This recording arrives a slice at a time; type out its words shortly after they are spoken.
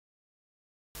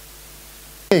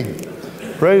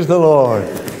Praise the Lord.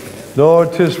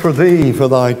 Lord, 'tis for thee, for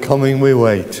thy coming we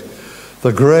wait.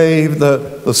 The grave,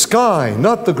 the sky,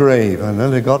 not the grave. I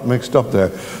nearly got mixed up there.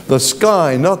 The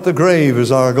sky, not the grave,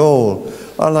 is our goal.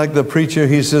 I like the preacher,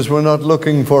 he says, we're not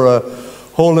looking for a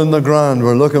hole in the ground,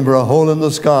 we're looking for a hole in the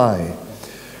sky.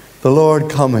 The Lord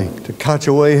coming to catch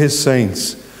away his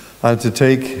saints and to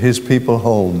take his people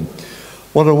home.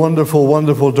 What a wonderful,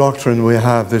 wonderful doctrine we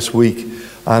have this week.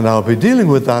 And I'll be dealing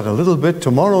with that a little bit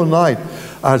tomorrow night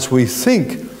as we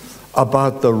think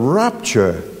about the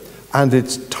rapture and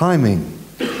its timing.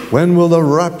 When will the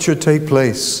rapture take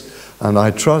place? And I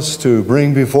trust to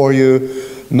bring before you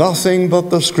nothing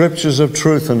but the scriptures of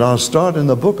truth. And I'll start in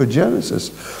the book of Genesis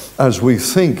as we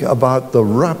think about the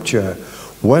rapture.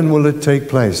 When will it take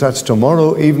place? That's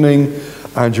tomorrow evening,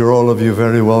 and you're all of you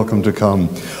very welcome to come.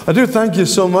 I do thank you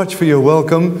so much for your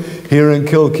welcome here in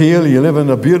Kilkeel. You live in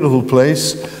a beautiful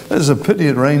place. It's a pity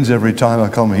it rains every time I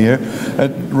come here.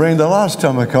 It rained the last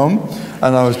time I come,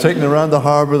 and I was taken around the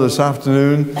harbour this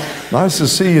afternoon. Nice to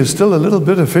see you. Still a little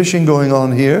bit of fishing going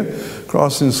on here.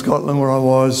 Across in Scotland where I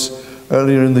was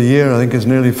earlier in the year. I think it's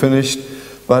nearly finished.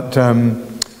 But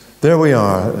there we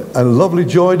are. A lovely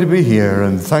joy to be here,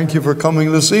 and thank you for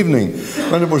coming this evening.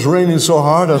 When it was raining so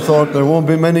hard, I thought there won't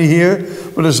be many here,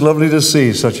 but it's lovely to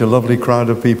see such a lovely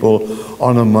crowd of people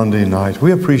on a Monday night.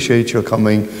 We appreciate your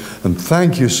coming, and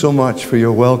thank you so much for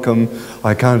your welcome.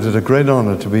 I count it a great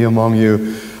honor to be among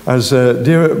you. As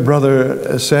dear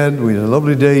brother said, we had a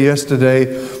lovely day yesterday.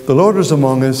 The Lord was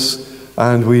among us,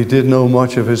 and we did know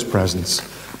much of his presence.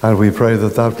 And we pray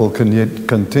that that will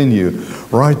continue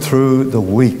right through the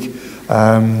week.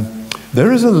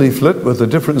 There is a leaflet with the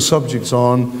different subjects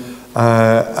on,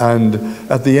 and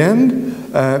at the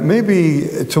end,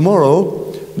 maybe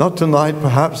tomorrow, not tonight,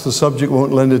 perhaps the subject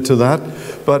won't lend it to that,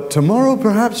 but tomorrow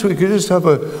perhaps we could just have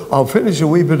I'll finish a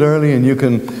wee bit early, and you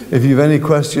can, if you have any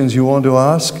questions you want to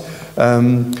ask,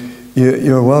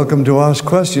 you're welcome to ask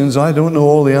questions. I don't know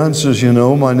all the answers, you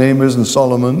know. My name isn't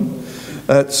Solomon.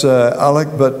 That's Alec,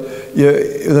 but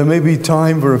there may be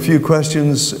time for a few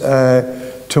questions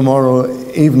tomorrow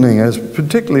evening, as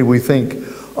particularly we think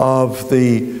of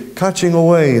the catching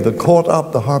away, the caught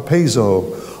up, the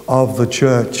harpazo of the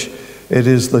church. It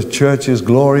is the church's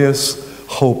glorious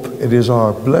hope. It is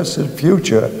our blessed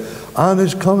future, and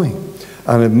it's coming.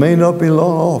 And it may not be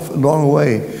long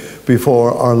away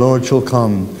before our Lord shall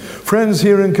come. Friends,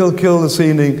 here in Kilkeel this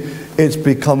evening, it's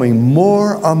becoming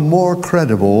more and more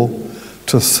credible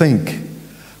to think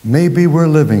maybe we're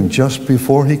living just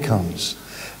before he comes.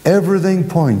 Everything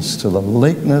points to the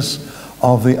lateness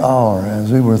of the hour,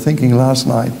 as we were thinking last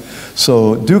night.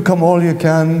 So do come all you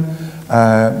can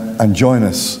and join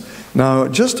us. Now,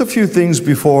 just a few things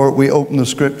before we open the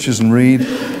scriptures and read.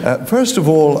 First of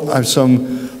all, I have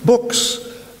some books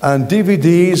and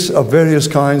DVDs of various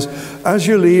kinds. As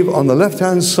you leave, on the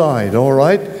left-hand side, all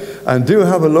right? And do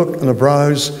have a look and a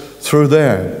browse through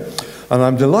there. And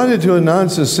I'm delighted to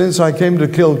announce that since I came to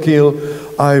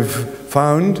Kilkeel, I've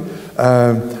found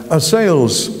a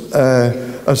sales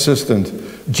assistant,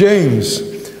 James,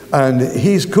 and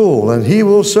he's cool, and he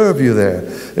will serve you there.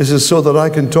 This is so that I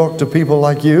can talk to people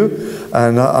like you,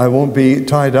 and I won't be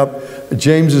tied up.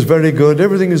 James is very good.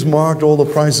 Everything is marked. All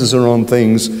the prices are on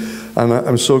things, and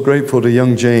I'm so grateful to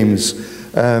young James.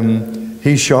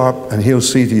 He's sharp, and he'll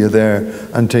see to you there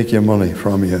and take your money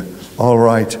from you. All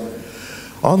right.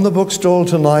 On the bookstall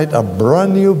tonight, a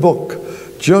brand new book,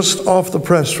 just off the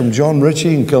press from John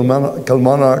Ritchie in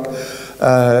Kilmarnock.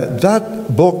 That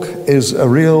book is a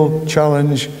real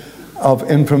challenge of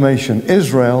information.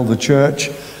 Israel, the church,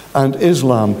 and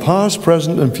Islam, past,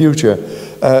 present, and future.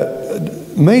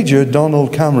 Major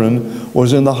Donald Cameron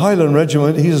was in the Highland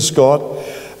Regiment. He's a Scot.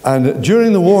 And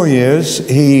during the war years,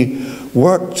 he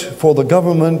worked for the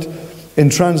government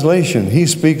in translation. He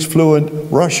speaks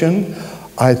fluent Russian,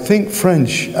 I think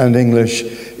French and English.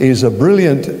 He's a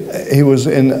brilliant, he was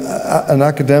an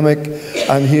academic,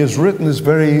 and he has written this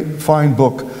very fine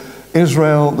book,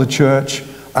 Israel, the Church,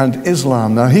 and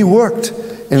Islam. Now, he worked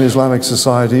in Islamic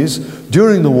societies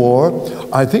during the war.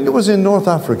 I think it was in North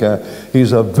Africa.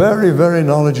 He's a very, very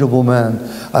knowledgeable man,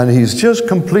 and he's just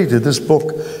completed this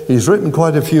book. He's written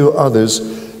quite a few others,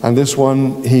 and this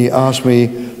one he asked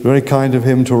me, very kind of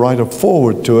him, to write a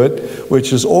foreword to it,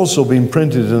 which has also been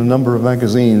printed in a number of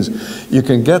magazines. You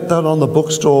can get that on the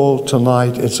bookstall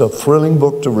tonight. It's a thrilling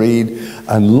book to read,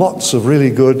 and lots of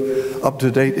really good,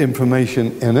 up-to-date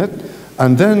information in it.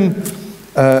 And then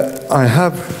I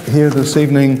have here this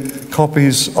evening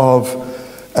copies of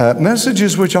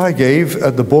messages which I gave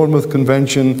at the Bournemouth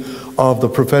Convention of the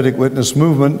Prophetic Witness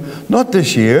Movement, not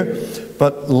this year,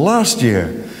 but last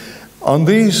year. On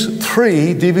these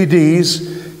 3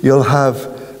 DVDs. You'll have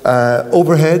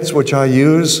overheads, which I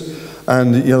use,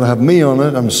 and you'll have me on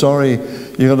it. I'm sorry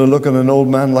you're going to look at an old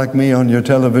man like me on your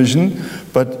television,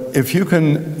 but if you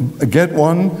can get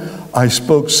one, I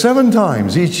spoke 7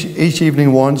 times, each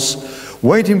evening once,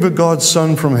 waiting for God's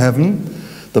Son from heaven,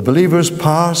 the believers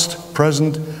past,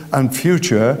 present, and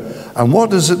future, and what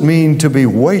does it mean to be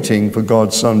waiting for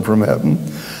God's Son from heaven?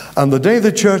 And the day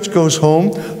the church goes home,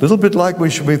 a little bit like we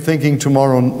should be thinking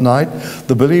tomorrow night,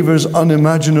 the believer's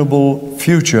unimaginable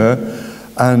future,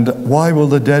 and why will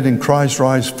the dead in Christ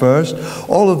rise first?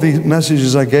 All of these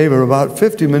messages I gave are about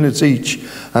 50 minutes each,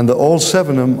 and all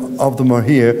 7 of them are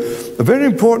here. A very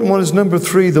important one is number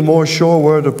 3, the more sure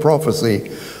word of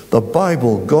prophecy. The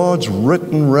Bible, God's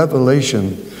written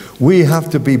revelation. We have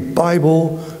to be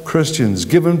Bible Christians,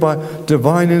 given by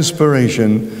divine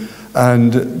inspiration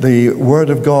and the Word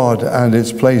of God and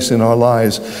its place in our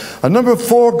lives. And number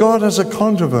 4, God has a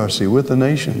controversy with the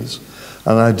nations.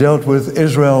 And I dealt with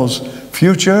Israel's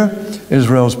future,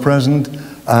 Israel's present,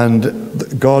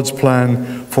 and God's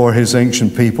plan for his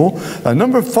ancient people. And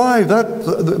number 5,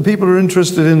 that people are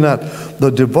interested in that,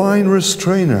 the divine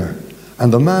restrainer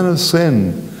and the man of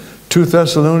sin. 2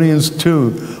 Thessalonians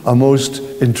 2, a most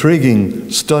intriguing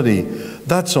study.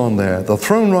 That's on there. The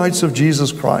throne rights of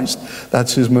Jesus Christ,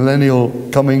 that's his millennial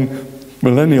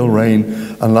reign.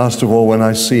 And last of all, when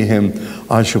I see him,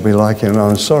 I shall be like him. Now,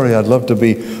 I'm sorry, I'd love to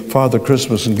be Father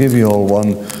Christmas and give you all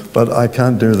one, but I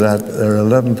can't do that. They're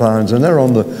 £11, and they're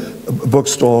on the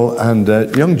bookstall.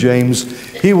 And young James,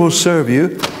 he will serve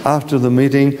you after the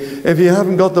meeting. If you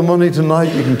haven't got the money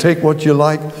tonight, you can take what you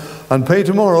like and pay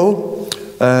tomorrow.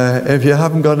 If you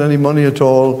haven't got any money at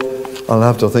all, I'll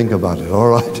have to think about it, all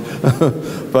right?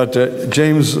 But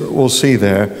James will see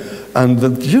there.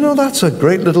 And you know, that's a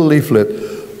great little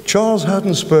leaflet. Charles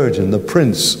Haddon Spurgeon, the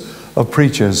Prince of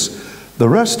Preachers, the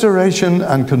restoration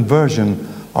and conversion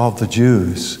of the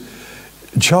Jews.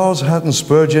 Charles Haddon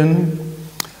Spurgeon,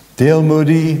 Dale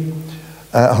Moody,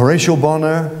 Horatio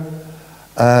Bonner,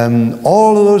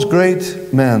 all of those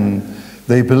great men,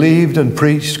 they believed and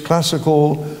preached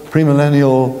classical,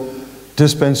 premillennial,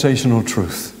 dispensational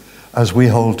truth as we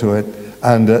hold to it.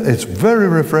 And it's very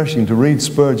refreshing to read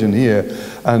Spurgeon here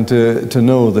and to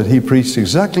know that he preached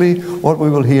exactly what we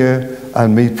will hear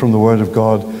and meet from the Word of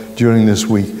God during this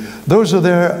week. Those are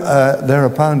there, they're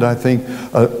 £1, I think.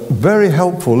 A very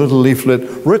helpful little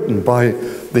leaflet written by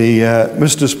the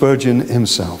Mr. Spurgeon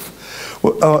himself.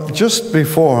 Well, just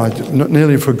before, I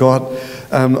nearly forgot,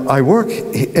 I work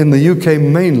in the UK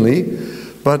mainly,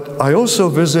 but I also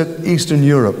visit Eastern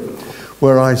Europe,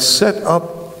 where I set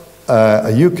up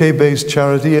a UK-based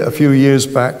charity a few years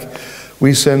back.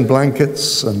 We send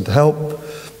blankets and help,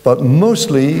 but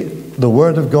mostly the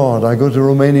Word of God. I go to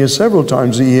Romania several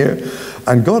times a year,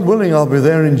 and God willing, I'll be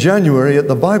there in January at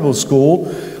the Bible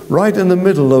school, right in the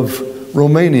middle of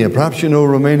Romania. Perhaps you know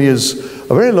Romania is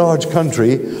a very large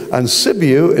country, and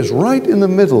Sibiu is right in the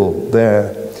middle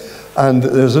there. And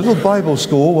there's a little Bible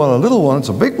school, well, a little one, it's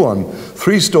a big one,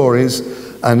 3 stories,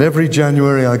 and every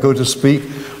January I go to speak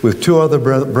with 2 other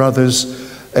brothers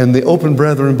in the Open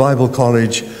Brethren Bible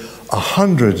College.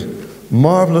 100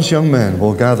 marvelous young men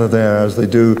will gather there as they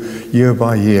do year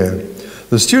by year.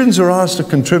 The students are asked to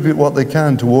contribute what they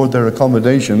can toward their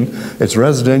accommodation. It's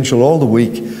residential all the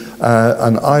week,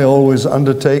 and I always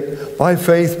undertake by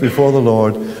faith before the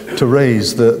Lord to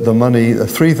raise the money,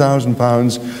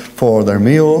 £3,000 for their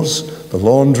meals, the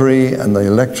laundry and the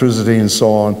electricity and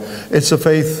so on. It's a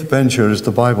faith venture, it's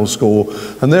the Bible school.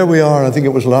 And there we are, I think it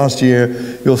was last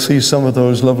year. You'll see some of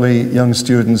those lovely young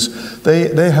students.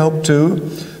 They help too.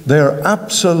 They're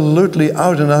absolutely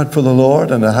out and out for the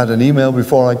Lord. And I had an email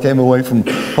before I came away from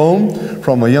home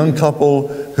from a young couple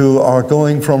who are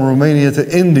going from Romania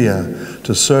to India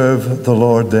to serve the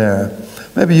Lord there.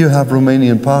 Maybe you have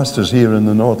Romanian pastors here in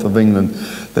the north of England.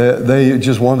 They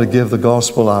just want to give the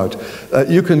gospel out.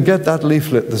 You can get that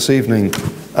leaflet this evening.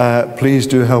 Please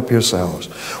do help yourselves.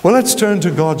 Well, let's turn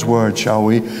to God's Word, shall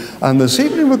we? And this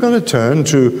evening we're going to turn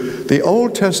to the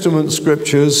Old Testament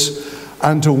Scriptures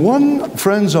and to one,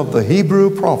 friends, of the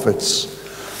Hebrew prophets.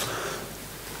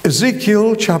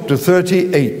 Ezekiel chapter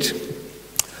 38.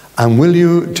 And will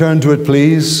you turn to it,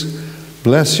 please?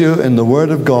 Bless you in the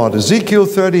Word of God. Ezekiel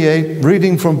 38,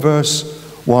 reading from verse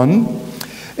 1.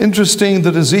 Interesting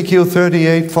that Ezekiel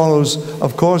 38 follows,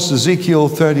 of course, Ezekiel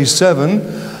 37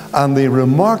 and the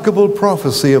remarkable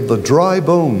prophecy of the dry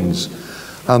bones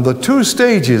and the 2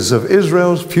 stages of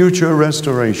Israel's future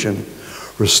restoration.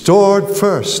 Restored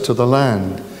first to the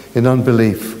land in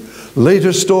unbelief, later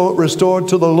restored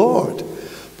to the Lord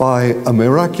by a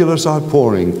miraculous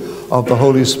outpouring of the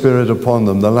Holy Spirit upon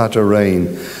them, the latter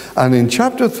rain. And in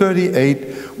chapter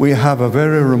 38, we have a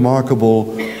very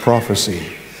remarkable prophecy.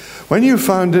 When you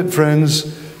found it,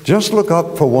 friends, just look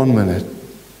up for 1 minute.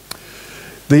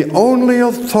 The only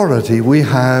authority we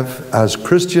have as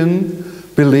Christian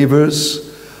believers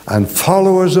and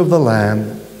followers of the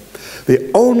Lamb,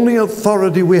 the only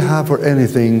authority we have for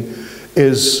anything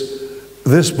is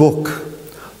this book,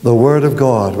 the Word of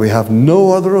God. We have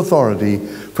no other authority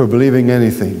for believing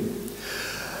anything.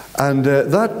 And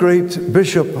that great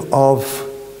Bishop of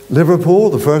Liverpool,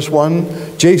 the first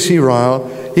one, J.C. Ryle,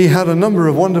 he had a number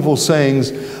of wonderful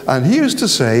sayings, and he used to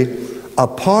say,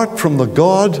 apart from the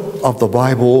God of the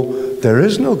Bible, there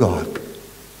is no God.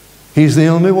 He's the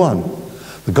only one.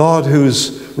 The God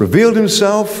who's revealed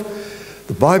himself.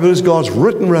 The Bible is God's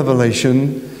written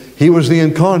revelation. He was the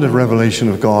incarnate revelation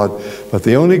of God. But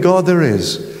the only God there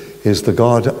is the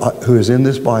God who is in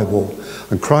this Bible.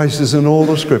 And Christ is in all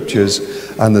the scriptures.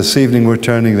 And this evening we're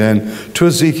turning then to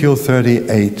Ezekiel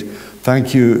 38.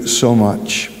 Thank you so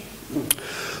much.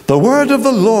 The word of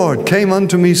the Lord came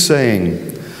unto me,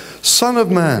 saying, Son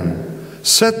of man,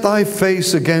 set thy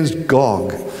face against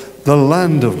Gog, the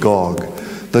land of Gog,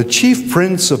 the chief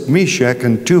prince of Meshech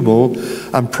and Tubal,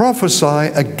 and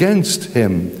prophesy against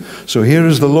him. So here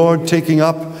is the Lord taking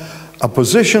up a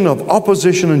position of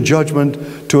opposition and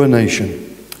judgment to a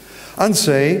nation. And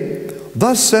say,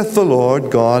 Thus saith the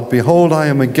Lord God, Behold, I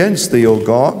am against thee, O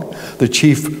Gog, the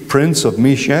chief prince of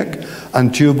Meshech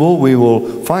and Tubal. We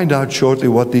will find out shortly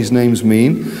what these names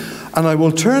mean. And I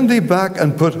will turn thee back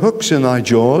and put hooks in thy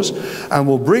jaws, and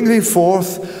will bring thee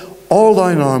forth all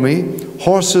thine army,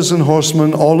 horses and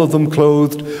horsemen, all of them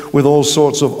clothed with all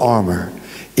sorts of armor,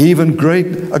 even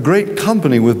a great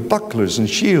company with bucklers and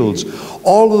shields,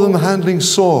 all of them handling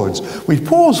swords. We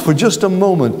pause for just a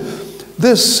moment.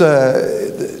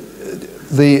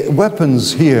 The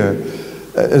weapons here,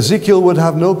 Ezekiel would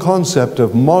have no concept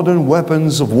of modern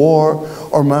weapons of war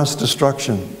or mass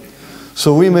destruction.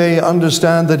 So we may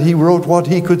understand that he wrote what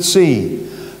he could see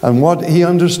and what he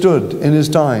understood in his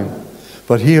time.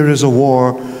 But here is a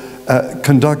war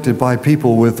conducted by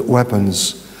people with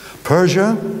weapons.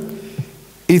 Persia,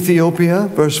 Ethiopia,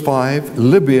 verse 5,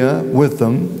 Libya with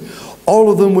them, all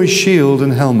of them with shield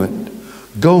and helmet.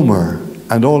 Gomer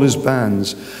and all his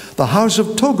bands. The house of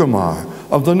Togarmah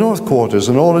of the north quarters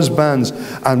and all his bands,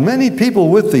 and many people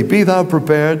with thee. Be thou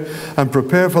prepared, and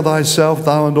prepare for thyself,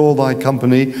 thou and all thy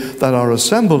company that are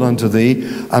assembled unto thee,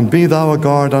 and be thou a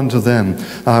guard unto them.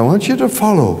 Now, I want you to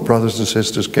follow, brothers and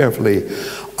sisters, carefully.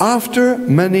 After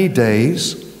many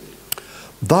days,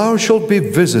 thou shalt be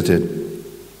visited.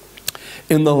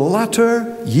 In the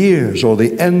latter years, or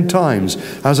the end times,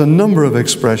 as a number of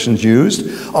expressions used,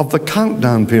 of the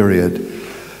countdown period,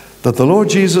 that the Lord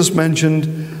Jesus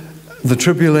mentioned the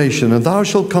tribulation. And thou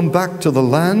shalt come back to the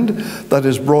land that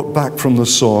is brought back from the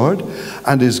sword,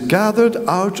 and is gathered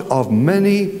out of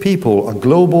many people, a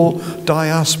global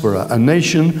diaspora, a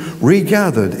nation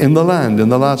regathered in the land in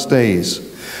the last days.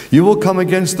 You will come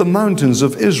against the mountains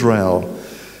of Israel.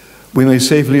 We may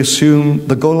safely assume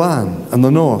the Golan and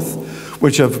the north,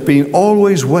 which have been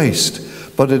always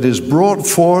waste, but it is brought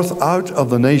forth out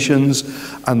of the nations,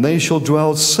 and they shall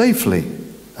dwell safely.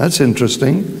 That's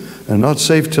interesting. They're not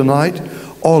safe tonight,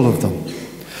 all of them.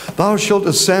 Thou shalt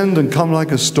ascend and come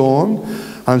like a storm,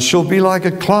 and shalt be like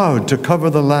a cloud to cover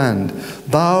the land,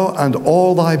 thou and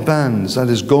all thy bands, that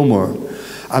is Gomer,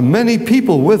 and many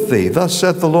people with thee. Thus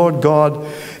saith the Lord God,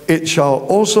 it shall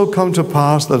also come to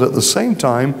pass that at the same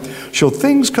time shall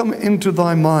things come into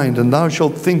thy mind, and thou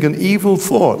shalt think an evil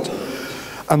thought.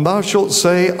 And thou shalt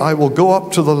say, I will go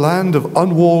up to the land of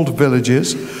unwalled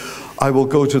villages. I will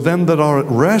go to them that are at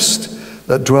rest,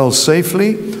 that dwell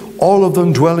safely, all of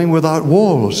them dwelling without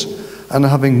walls, and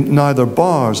having neither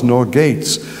bars nor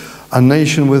gates, a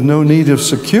nation with no need of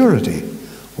security.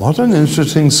 What an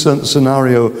interesting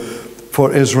scenario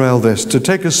for Israel this, to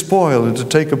take a spoil and to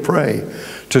take a prey,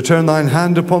 to turn thine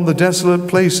hand upon the desolate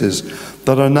places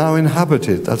that are now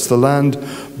inhabited. That's the land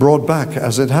brought back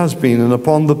as it has been, and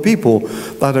upon the people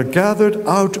that are gathered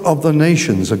out of the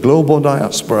nations, a global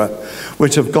diaspora,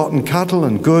 which have gotten cattle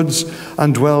and goods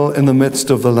and dwell in the midst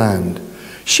of the land.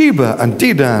 Sheba and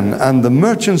Dedan and the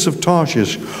merchants of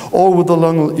Tarshish, all with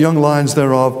the young lions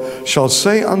thereof, shall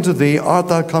say unto thee, art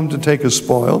thou come to take a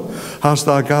spoil? Hast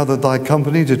thou gathered thy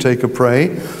company to take a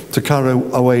prey, to carry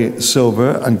away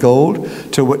silver and gold,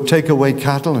 to take away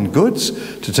cattle and goods,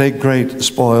 to take great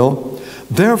spoil?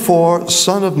 Therefore,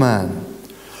 Son of man,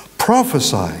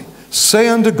 prophesy, say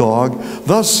unto Gog,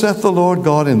 thus saith the Lord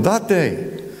God, in that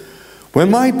day,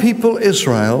 when my people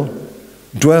Israel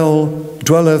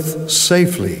dwelleth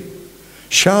safely,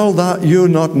 Shall thou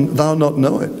not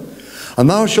know it? And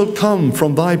thou shalt come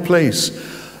from thy place,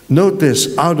 note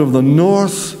this, out of the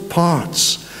north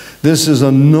parts. This is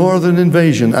a northern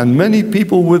invasion, and many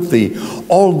people with thee,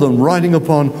 all of them riding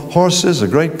upon horses, a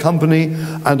great company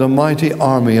and a mighty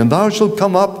army. And thou shalt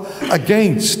come up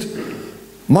against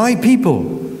my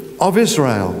people of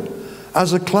Israel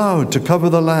as a cloud to cover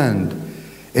the land.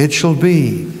 It shall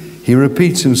be, he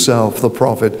repeats himself, the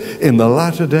prophet, in the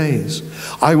latter days,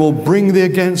 I will bring thee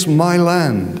against my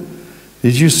land.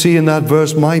 Did you see in that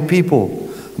verse, my people,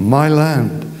 my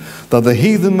land, that the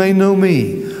heathen may know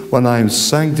me, when I am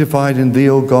sanctified in thee,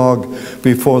 O Gog,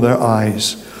 before their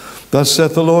eyes. Thus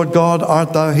saith the Lord God,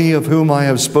 art thou he of whom I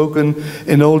have spoken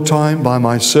in old time by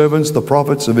my servants, the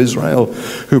prophets of Israel,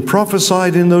 who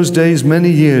prophesied in those days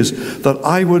many years, that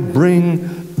I would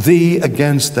bring thee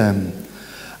against them.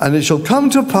 And it shall come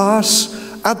to pass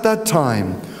at that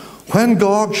time, when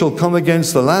Gog shall come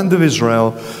against the land of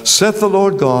Israel, saith the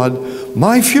Lord God,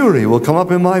 my fury will come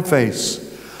up in my face.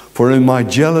 For in my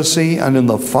jealousy and in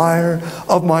the fire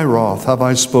of my wrath have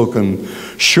I spoken.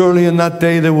 Surely in that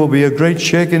day there will be a great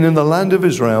shaking in the land of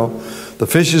Israel. The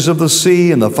fishes of the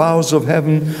sea and the fowls of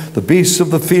heaven, the beasts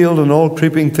of the field and all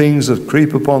creeping things that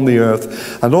creep upon the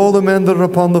earth, and all the men that are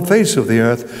upon the face of the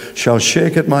earth shall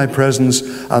shake at my presence,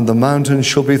 and the mountains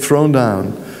shall be thrown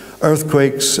down.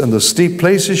 Earthquakes and the steep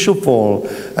places shall fall,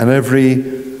 and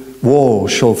every wall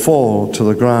shall fall to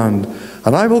the ground.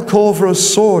 And I will call for a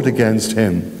sword against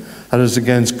him, and as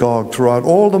against Gog throughout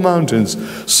all the mountains,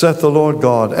 saith the Lord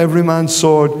God. Every man's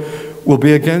sword will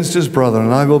be against his brother,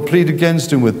 and I will plead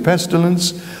against him with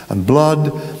pestilence and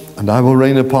blood, and I will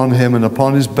rain upon him and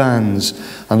upon his bands,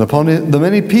 and upon the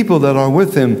many people that are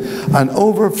with him, an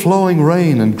overflowing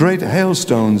rain and great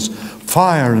hailstones,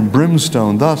 fire and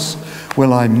brimstone. Thus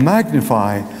will I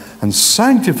magnify and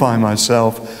sanctify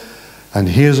myself. And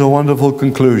here's a wonderful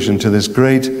conclusion to this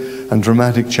great and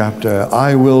dramatic chapter.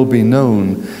 I will be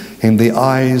known in the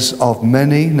eyes of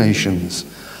many nations,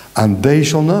 and they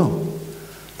shall know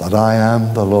that I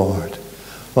am the Lord.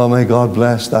 Well, may God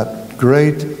bless that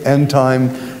great end-time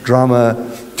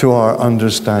drama to our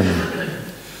understanding.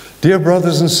 Dear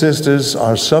brothers and sisters,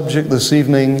 our subject this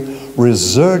evening,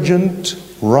 Resurgent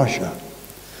Russia.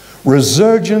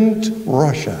 Resurgent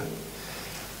Russia.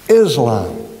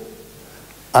 Islam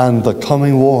and the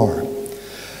coming war.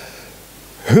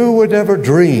 Who would ever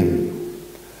dream,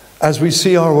 as we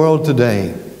see our world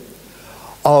today,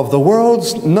 of the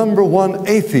world's #1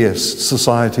 atheist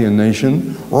society and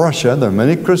nation, Russia? There are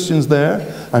many Christians there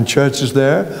and churches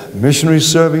there, missionaries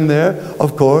serving there,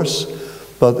 of course,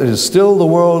 but it is still the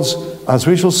world's, as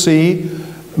we shall see,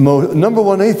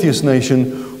 #1 atheist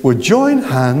nation would join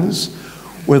hands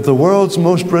with the world's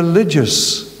most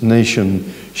religious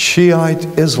nation, Shiite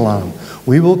Islam.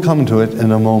 We will come to it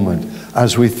in a moment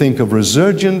as we think of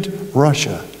resurgent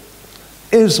Russia.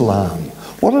 Islam.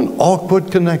 What an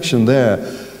awkward connection there.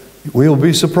 We'll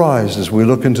be surprised as we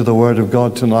look into the Word of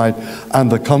God tonight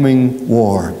and the coming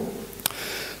war.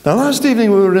 Now, last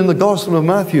evening we were in the Gospel of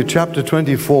Matthew, chapter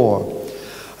 24.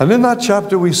 And in that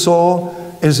chapter we saw,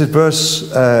 is it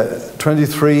verse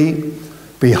 23?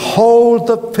 Behold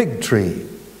the fig tree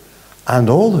and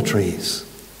all the trees.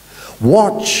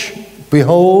 Watch,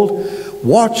 behold,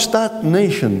 watch that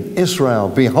nation, Israel.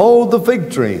 Behold the fig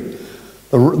tree.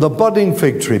 The budding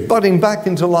fig tree, budding back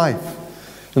into life.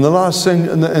 In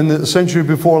the century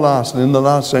before last and in the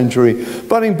last century,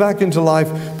 budding back into life.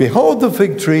 Behold the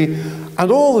fig tree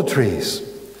and all the trees.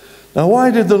 Now,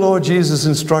 why did the Lord Jesus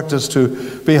instruct us to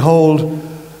behold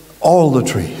all the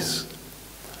trees?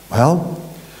 Well,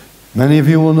 many of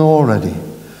you will know already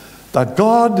that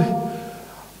God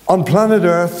on planet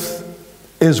Earth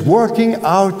is working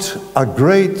out a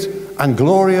great and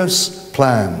glorious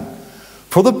plan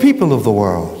for the people of the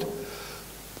world.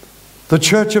 The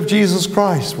Church of Jesus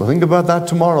Christ. We'll think about that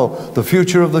tomorrow. The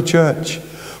future of the church.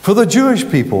 For the Jewish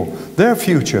people, their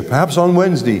future. Perhaps on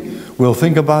Wednesday we'll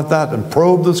think about that and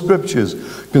probe the scriptures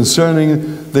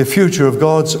concerning the future of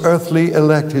God's earthly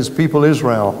elect, his people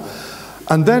Israel.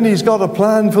 And then he's got a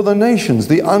plan for the nations,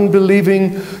 the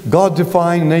unbelieving,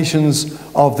 God-defying nations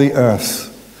of the earth.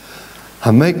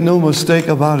 And make no mistake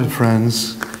about it,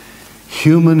 friends,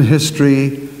 human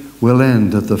history will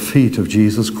end at the feet of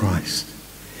Jesus Christ.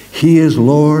 He is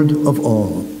Lord of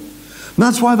all. And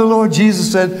that's why the Lord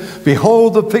Jesus said,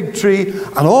 behold the fig tree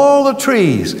and all the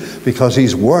trees, because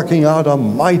he's working out a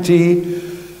mighty,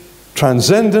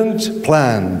 transcendent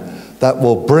plan that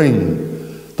will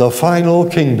bring the final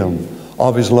kingdom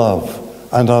of his love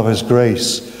and of his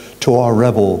grace to our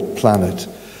rebel planet.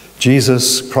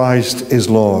 Jesus Christ is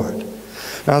Lord.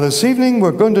 Now this evening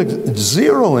we're going to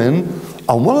zero in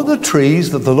on one of the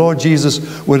trees that the Lord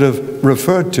Jesus would have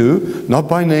referred to, not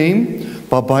by name,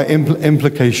 but by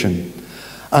implication.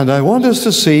 And I want us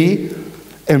to see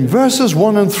in verses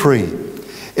 1 and 3.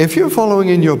 If you're following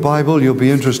in your Bible, you'll be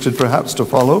interested perhaps to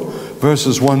follow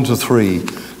verses 1 to 3.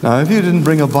 Now, if you didn't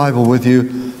bring a Bible with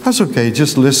you, that's okay,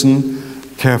 just listen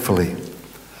carefully.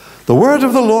 The word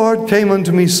of the Lord came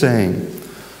unto me, saying,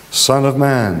 Son of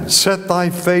man, set thy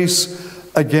face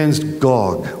against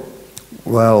Gog.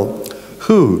 Well,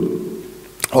 who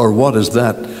or what is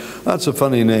that? That's a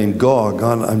funny name, Gog.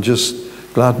 I'm just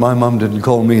glad my mum didn't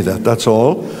call me that, that's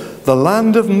all. The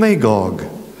land of Magog.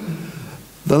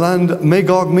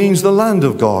 Magog means the land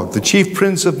of Gog, the chief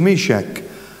prince of Meshech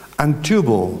and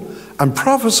Tubal. And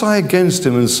prophesy against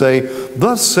him and say,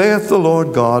 Thus saith the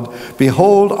Lord God,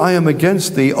 Behold, I am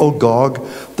against thee, O Gog,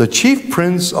 the chief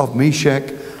prince of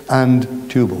Meshech and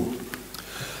Tubal.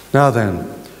 Now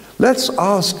then, let's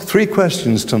ask 3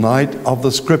 questions tonight of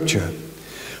the Scripture.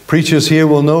 Preachers here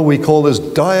will know we call this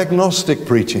diagnostic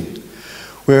preaching.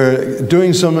 We're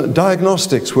doing some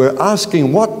diagnostics. We're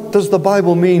asking, what does the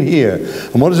Bible mean here?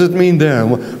 And what does it mean there?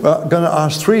 And we're going to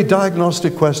ask 3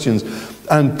 diagnostic questions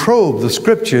and probe the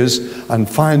Scriptures and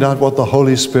find out what the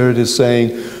Holy Spirit is saying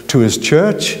to His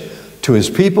church, to His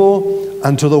people,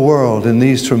 and to the world in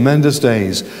these tremendous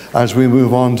days as we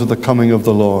move on to the coming of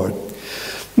the Lord.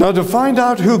 Now, to find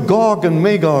out who Gog and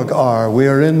Magog are, we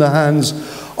are in the hands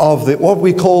of what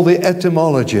we call the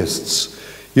etymologists.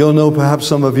 You'll know, perhaps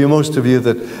some of you, most of you,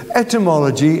 that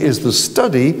etymology is the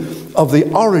study of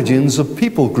the origins of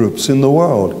people groups in the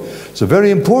world. It's a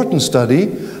very important study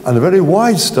and a very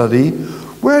wide study.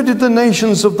 Where did the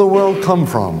nations of the world come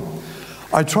from?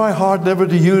 I try hard never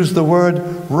to use the word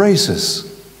races,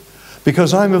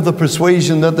 because I'm of the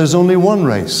persuasion that there's only one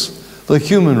race, the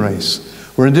human race.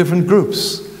 We're in different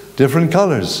groups, different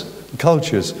colors,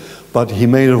 cultures, but He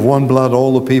made of one blood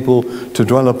all the people to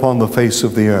dwell upon the face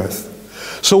of the earth.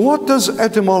 So what does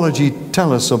etymology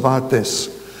tell us about this?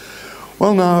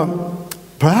 Well, now,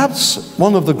 perhaps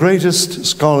one of the greatest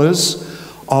scholars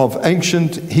of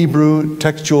ancient Hebrew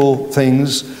textual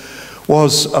things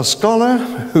was a scholar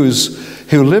who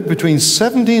lived between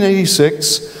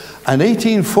 1786 and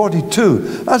 1842.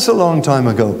 That's a long time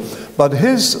ago. But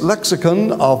his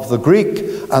lexicon of the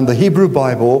Greek and the Hebrew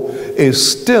Bible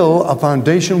is still a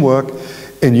foundation work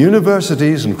in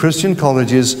universities and Christian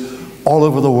colleges all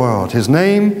over the world. His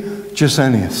name,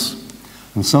 Gesenius.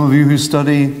 And some of you who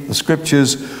study the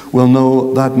Scriptures will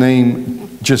know that name,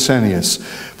 Gesenius.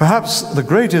 Perhaps the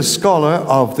greatest scholar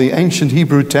of the ancient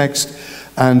Hebrew text,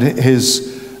 and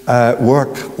his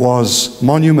work was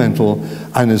monumental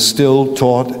and is still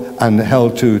taught and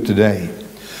held to today.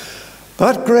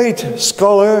 That great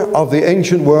scholar of the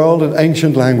ancient world and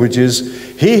ancient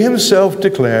languages, he himself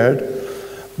declared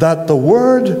that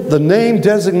the name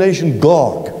designation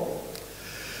Gog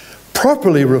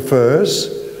properly refers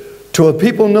to a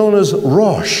people known as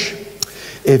Rosh.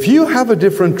 If you have a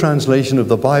different translation of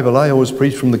the Bible, I always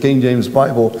preach from the King James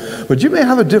Bible, but you may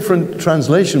have a different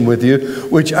translation with you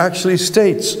which actually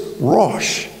states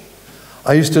Rosh.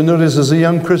 I used to notice as a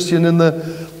young Christian in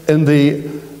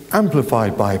the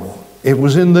Amplified Bible, it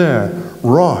was in there,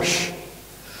 Rosh.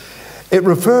 It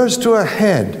refers to a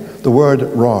head, the word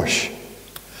Rosh.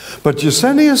 But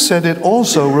Gesenius said it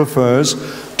also refers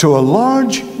to a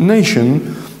large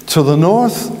nation to the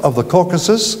north of the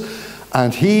Caucasus,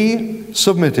 and he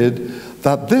submitted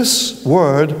that this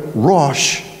word,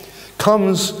 Rosh,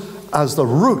 comes as the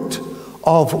root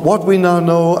of what we now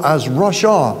know as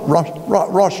Russia.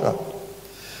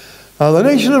 Now, the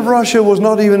nation of Russia was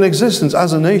not even in existence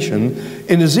as a nation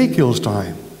in Ezekiel's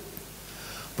time.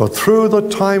 But through the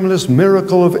timeless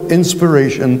miracle of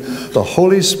inspiration, the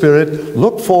Holy Spirit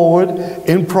looked forward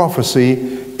in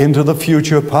prophecy into the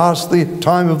future, past the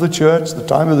time of the church, the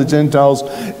time of the Gentiles,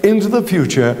 into the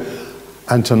future.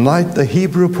 And tonight the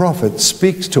Hebrew prophet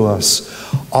speaks to us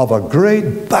of a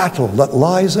great battle that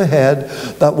lies ahead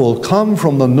that will come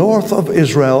from the north of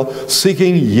Israel,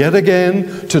 seeking yet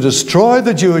again to destroy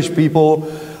the Jewish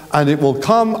people, and it will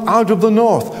come out of the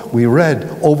north. We read,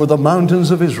 over the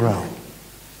mountains of Israel.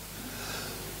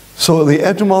 So the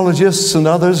etymologists and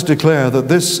others declare that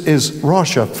this is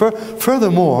Russia.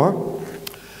 Furthermore,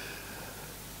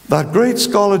 that great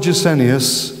scholar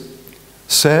Gesenius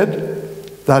said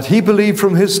that he believed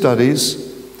from his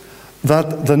studies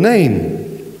that the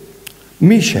name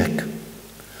Meshech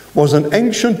was an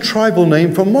ancient tribal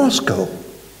name for Moscow.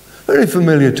 Very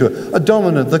familiar to it. A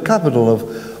dominant, the capital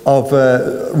of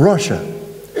Russia.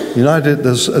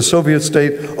 The Soviet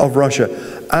state of Russia.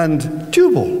 And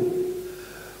Tubal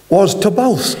was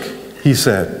Tobolsk, he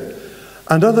said.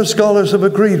 And other scholars have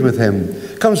agreed with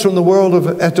him comes from the world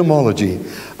of etymology.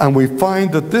 And we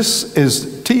find that this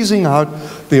is teasing out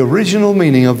the original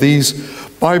meaning of these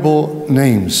Bible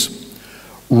names.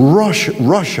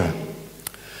 Russia.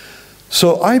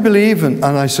 So I believe, and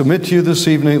I submit to you this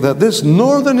evening, that this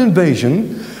northern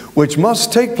invasion, which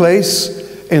must take place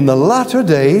in the latter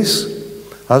days,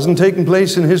 hasn't taken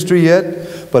place in history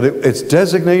yet, but it's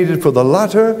designated for the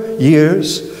latter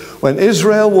years, when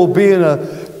Israel will be in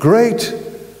a great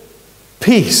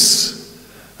peace.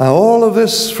 Now all of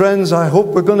this, friends, I hope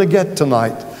we're going to get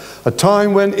tonight. A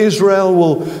time when Israel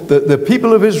will, the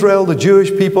people of Israel, the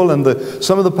Jewish people, and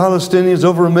some of the Palestinians,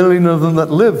 over 1 million of them that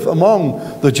live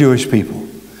among the Jewish people,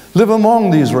 live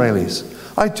among the Israelis.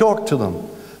 I talk to them.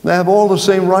 They have all the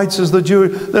same rights as the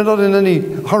Jews. They're not in any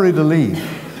hurry to leave.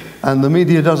 And the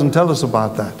media doesn't tell us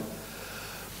about that.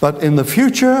 But in the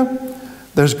future,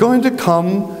 there's going to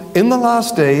come, in the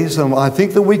last days, and I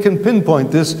think that we can pinpoint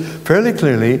this fairly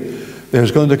clearly,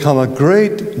 there's going to come a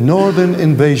great northern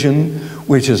invasion,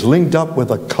 which is linked up with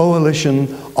a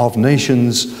coalition of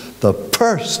nations, the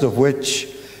first of which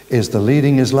is the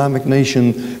leading Islamic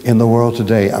nation in the world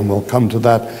today. And we'll come to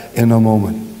that in a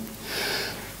moment.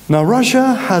 Now,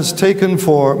 Russia has taken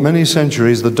for many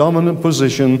centuries the dominant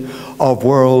position of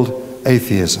world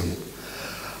atheism.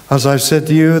 As I've said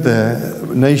to you, the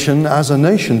nation as a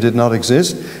nation did not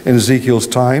exist in Ezekiel's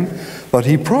time, but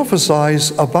he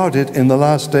prophesies about it in the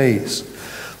last days.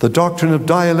 The doctrine of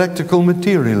dialectical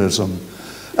materialism,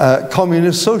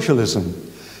 communist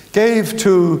socialism, gave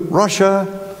to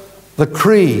Russia the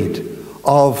creed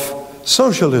of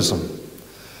socialism,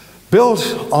 built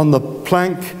on the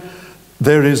plank,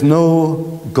 there is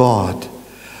no God.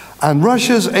 And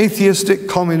Russia's atheistic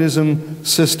communism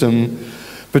system,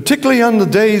 particularly on the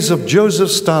days of Joseph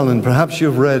Stalin, perhaps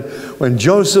you've read, when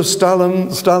Joseph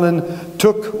Stalin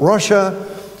took Russia,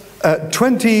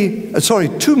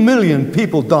 2 million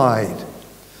people died.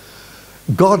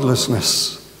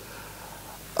 Godlessness.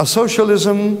 A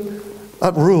socialism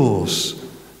that rules.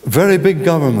 Very big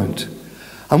government.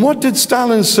 And what did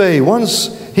Stalin say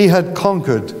once he had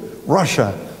conquered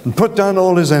Russia and put down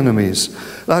all his enemies?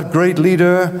 That great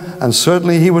leader, and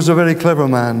certainly he was a very clever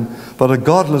man, but a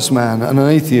godless man and an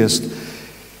atheist.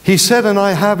 He said, and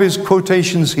I have his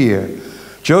quotations here,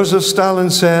 Joseph Stalin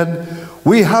said,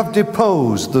 "We have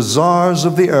deposed the czars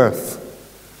of the earth.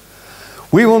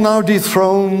 We will now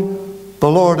dethrone the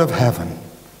Lord of heaven."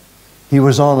 He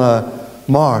was on a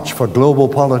march for global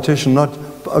politician, not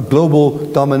a global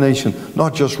domination,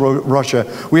 not just Russia.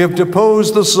 "We have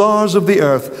deposed the czars of the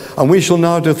earth, and we shall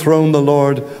now dethrone the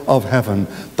Lord of heaven."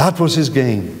 That was his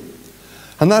game.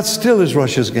 And that still is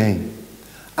Russia's game.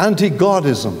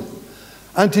 Anti-Godism,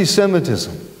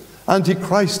 anti-Semitism,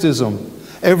 anti-Christism,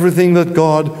 everything that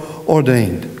God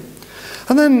ordained.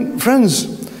 And then, friends,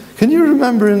 can you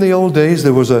remember in the old days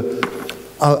there was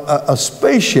a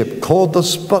spaceship called the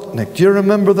Sputnik? Do you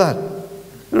remember that?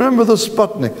 Remember the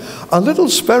Sputnik? A little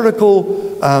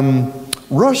spherical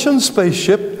Russian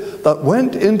spaceship that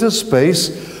went into space.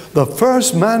 The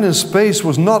first man in space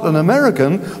was not an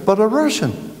American, but a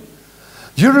Russian.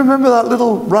 Do you remember that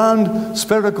little round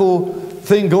spherical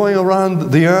thing going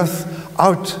around the Earth,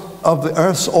 out of the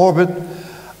Earth's orbit?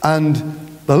 And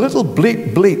the little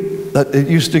bleep bleep that it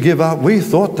used to give out, we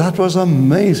thought that was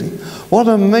amazing. What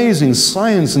amazing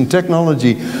science and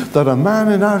technology that a man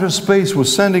in outer space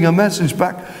was sending a message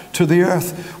back to the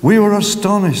Earth. We were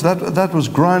astonished. That was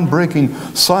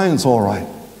groundbreaking science, all right.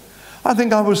 I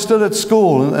think I was still at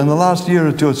school, in the last year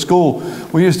or two at school,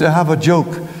 we used to have a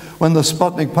joke. When the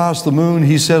Sputnik passed the moon,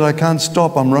 he said, "I can't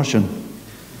stop, I'm Russian."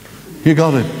 You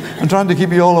got it. I'm trying to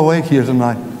keep you all awake here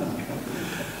tonight.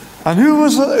 And who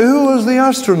was the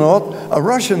astronaut? A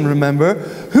Russian, remember?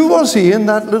 Who was he in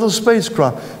that little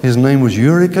spacecraft? His name was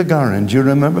Yuri Gagarin. Do you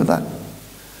remember that?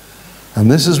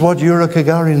 And this is what Yuri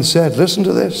Gagarin said. Listen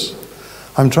to this.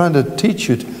 I'm trying to teach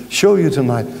you, show you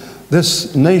tonight.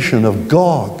 This nation of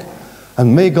Gog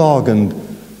and Magog and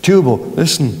Tubal.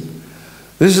 Listen.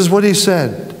 This is what he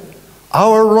said.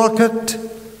 "Our rocket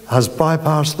has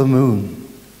bypassed the moon.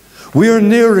 We are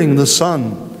nearing the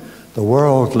sun." The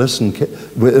world listened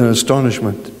with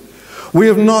astonishment. "We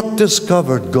have not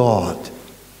discovered God."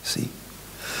 See?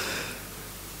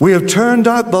 "We have turned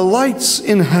out the lights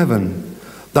in heaven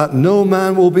that no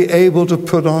man will be able to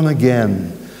put on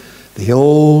again." The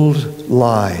old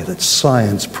lie that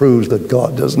science proves that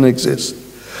God doesn't exist.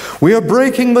 "We are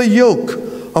breaking the yoke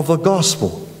of the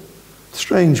gospel."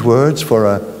 Strange words for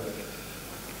a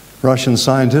Russian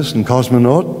scientist and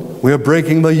cosmonaut. "We are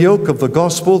breaking the yoke of the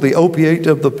gospel, the opiate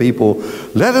of the people.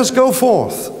 Let us go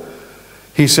forth,"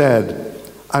 he said,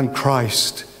 "and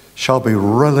Christ shall be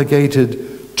relegated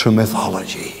to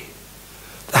mythology."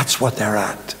 That's what they're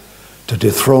at, to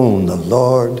dethrone the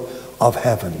Lord of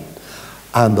heaven.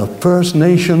 And the first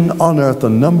nation on earth, the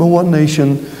number one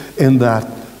nation in that,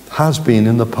 has been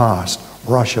in the past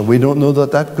Russia. We don't know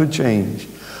that that could change,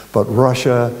 but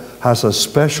Russia has a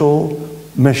special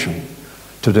mission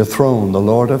to dethrone the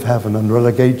Lord of heaven and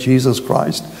relegate Jesus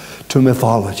Christ to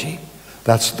mythology.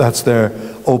 That's their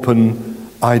open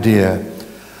idea.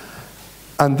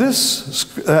 And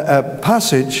this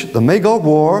passage, the Magog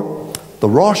War, the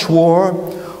Rosh War,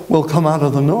 will come out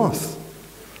of the north,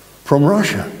 from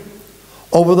Russia,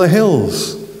 over the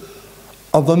hills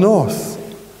of the north,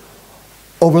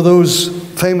 over those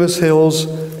famous hills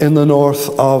in the north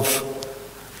of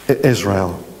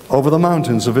Israel, over the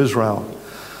mountains of Israel.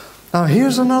 Now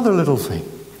here's another little thing.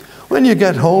 When you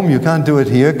get home, you can't do it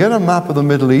here, get a map of the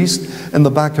Middle East in the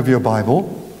back of your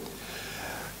Bible.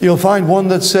 You'll find one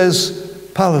that says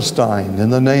Palestine in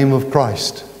the name of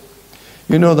Christ.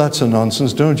 You know that's a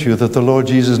nonsense, don't you, that the Lord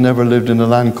Jesus never lived in a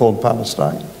land called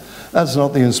Palestine. That's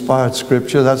not the inspired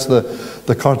scripture. That's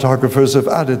the cartographers have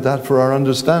added that for our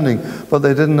understanding. But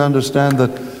they didn't understand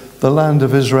that the land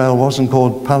of Israel wasn't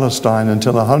called Palestine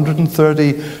until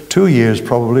 132 years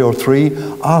probably, or 3,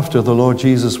 after the Lord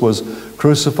Jesus was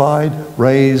crucified,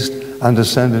 raised, and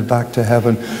ascended back to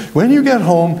heaven. When you get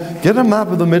home, get a map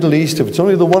of the Middle East. If it's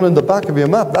only the one in the back of your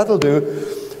map, that'll do.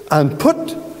 And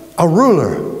put a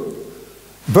ruler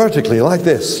vertically like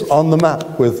this on the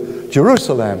map with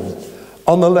Jerusalem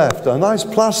on the left. A nice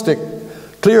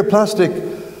clear plastic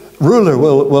ruler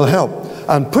will help.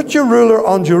 And put your ruler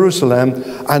on Jerusalem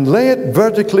and lay it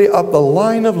vertically up the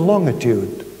line of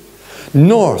longitude.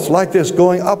 North, like this,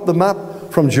 going up the map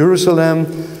from Jerusalem.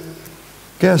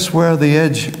 Guess where the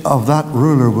edge of that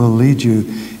ruler will lead you?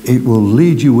 It will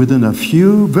lead you within a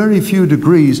few, very few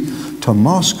degrees to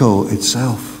Moscow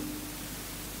itself.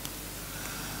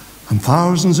 And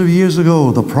thousands of years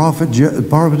ago, the prophet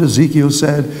Ezekiel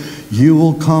said, "You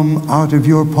will come out of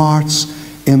your parts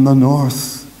in the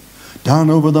north, down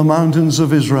over the mountains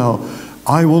of Israel.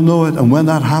 I will know it, and when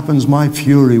that happens, my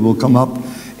fury will come up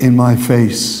in my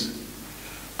face."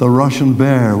 The Russian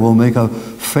bear will make a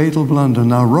fatal blunder.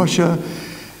 Now, Russia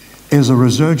is a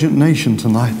resurgent nation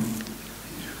tonight.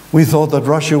 We thought that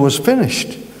Russia was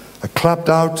finished, a clapped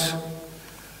out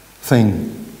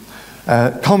thing.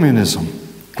 Communism,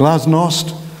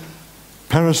 glasnost,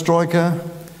 perestroika.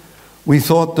 We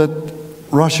thought that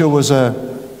Russia was a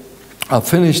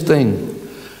finished thing.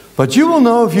 But you will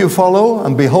know if you follow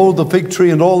and behold the fig tree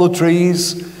and all the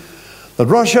trees, that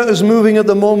Russia is moving at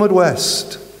the moment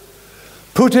west.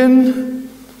 Putin,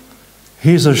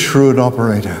 he's a shrewd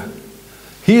operator.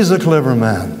 He's a clever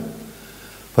man.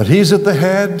 But he's at the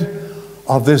head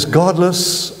of this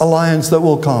godless alliance that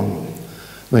will come.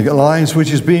 The alliance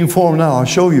which is being formed now. I'll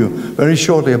show you very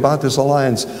shortly about this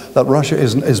alliance that Russia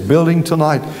is building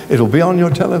tonight. It'll be on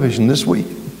your television this week.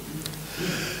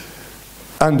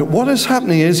 And what is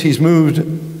happening is he's moved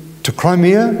to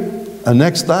Crimea,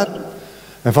 annexed that.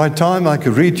 If I had time, I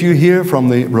could read to you here from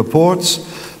the reports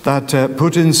that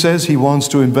Putin says he wants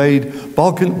to invade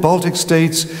Baltic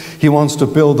states. He wants to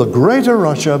build the greater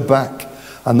Russia back.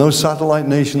 And those satellite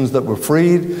nations that were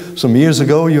freed some years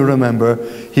ago, you remember,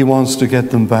 he wants to get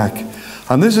them back.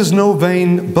 And this is no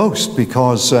vain boast,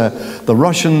 because the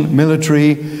Russian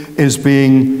military is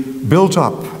being built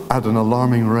up at an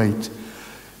alarming rate.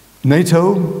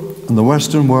 NATO and the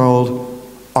Western world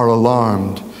are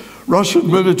alarmed. Russian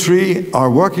military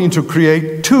are working to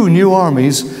create 2 new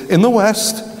armies in the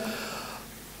West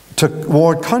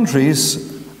toward countries,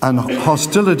 and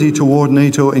hostility toward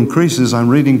NATO increases. I'm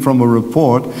reading from a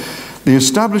report. The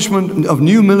establishment of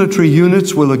new military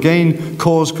units will again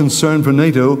cause concern for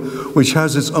NATO, which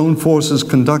has its own forces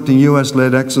conducting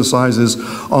US-led exercises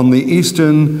on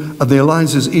the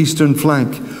alliance's eastern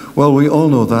flank. Well, we all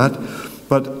know that.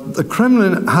 But the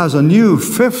Kremlin has a new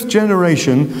 5th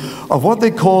generation of what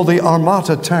they call the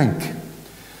Armata tank.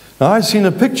 Now, I've seen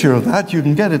a picture of that. You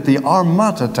can get it, the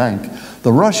Armata tank.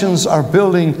 The Russians are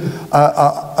building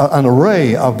an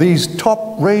array of these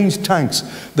top-range tanks.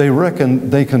 They reckon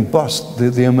they can bust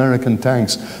the American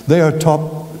tanks. They are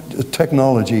top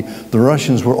technology. The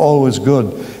Russians were always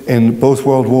good in both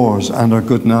world wars and are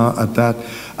good now at that.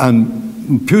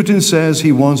 And Putin says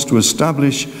he wants to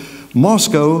establish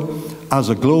Moscow as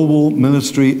a global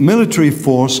military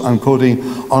force, I'm quoting,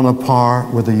 on a par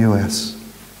with the US.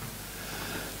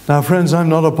 Now, friends, I'm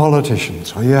not a politician,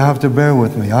 so you have to bear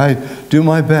with me. I do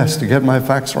my best to get my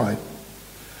facts right.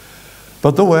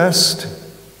 But the West,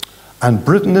 and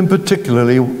Britain in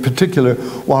particular,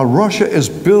 while Russia is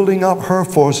building up her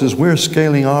forces, we're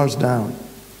scaling ours down.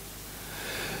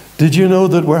 Did you know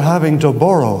that we're having to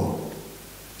borrow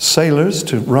sailors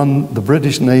to run the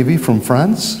British Navy from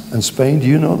France and Spain. Do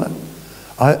you know that?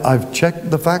 I've checked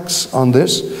the facts on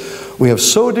this. We have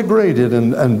so degraded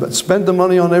and spent the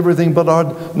money on everything but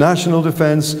our national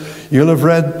defense. You'll have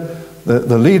read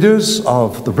the leaders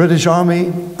of the British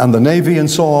Army and the Navy and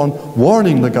so on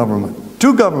warning the government,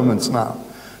 two governments now,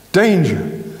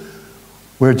 danger.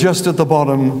 We're just at the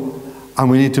bottom and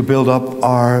we need to build up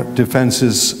our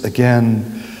defenses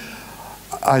again.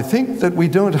 I think that we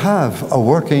don't have a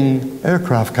working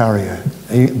aircraft carrier.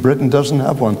 Britain doesn't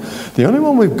have one. The only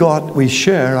one we've got, we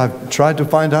share. I've tried to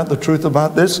find out the truth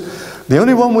about this. The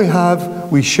only one we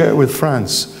have, we share with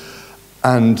France.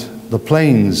 And the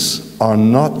planes are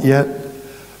not yet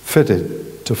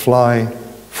fitted to fly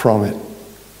from it.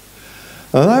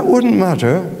 Now that wouldn't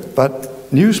matter,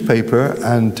 but newspaper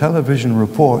and television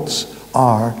reports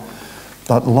are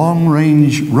that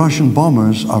long-range Russian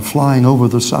bombers are flying over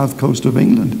the south coast of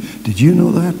England. Did you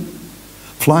know that?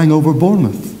 Flying over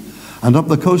Bournemouth and up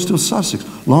the coast of Sussex.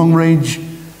 Long-range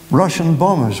Russian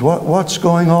bombers. What's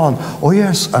going on? Oh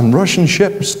yes, and Russian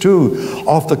ships too,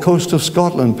 off the coast of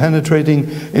Scotland, penetrating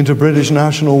into British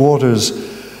national waters.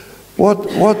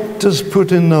 What does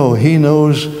Putin know? He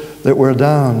knows that we're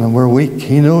down and we're weak.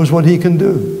 He knows what he can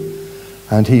do.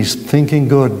 And he's thinking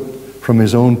good from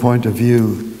his own point of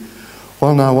view.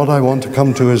 Well, now, what I want to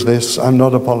come to is this. I'm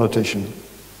not a politician.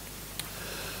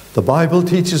 The Bible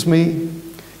teaches me,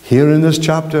 here in this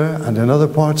chapter and in other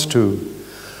parts too,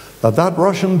 that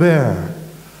Russian bear,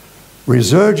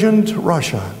 resurgent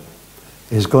Russia,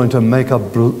 is going to make a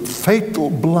fatal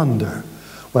blunder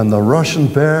when the Russian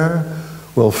bear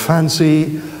will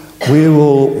fancy we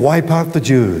will wipe out the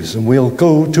Jews and we'll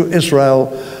go to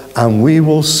Israel and we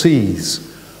will seize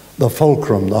the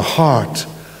fulcrum, the heart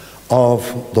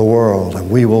of the world, and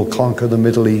we will conquer the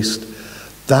Middle East.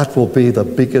 That will be the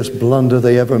biggest blunder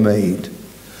they ever made.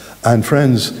 And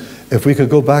friends, if we could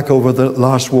go back over the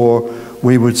last war,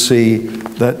 we would see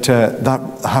that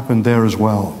that happened there as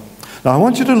well. Now I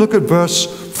want you to look at verse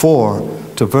 4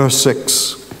 to verse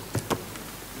 6.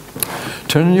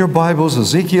 Turn in your Bibles,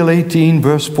 Ezekiel 18,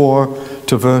 verse 4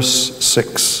 to verse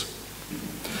 6.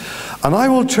 And I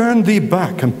will turn thee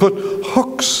back and put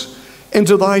hooks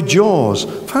into thy jaws.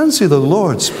 Fancy the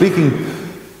Lord speaking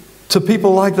to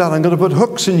people like that. I'm going to put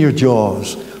hooks in your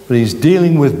jaws. But he's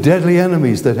dealing with deadly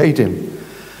enemies that hate him.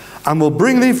 And will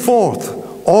bring thee forth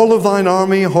all of thine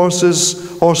army,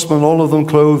 horses, horsemen, all of them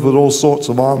clothed with all sorts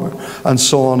of armor, and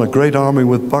so on, a great army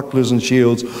with bucklers and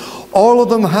shields, all of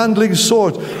them handling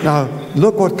swords. Now,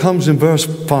 look what comes in verse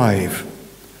 5.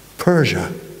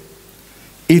 Persia,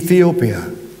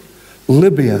 Ethiopia,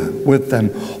 Libya with them,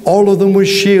 all of them with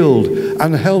shield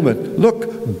and helmet.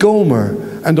 Look, Gomer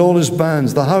and all his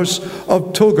bands, the house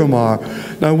of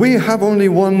Togarmah. Now we have only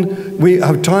one, we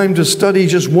have time to study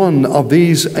just one of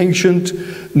these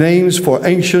ancient names for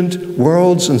ancient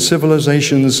worlds and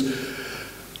civilizations.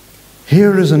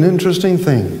 Here is an interesting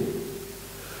thing,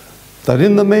 that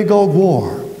in the Magog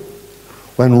War,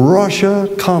 when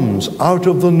Russia comes out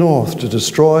of the north to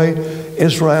destroy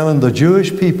Israel and the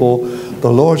Jewish people,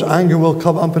 the Lord's anger will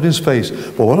come up in his face.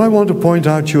 But what I want to point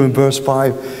out to you in verse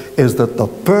 5 is that the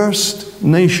first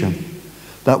nation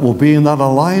that will be in that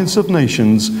alliance of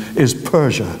nations is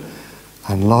Persia.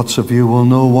 And lots of you will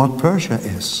know what Persia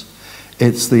is.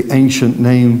 It's the ancient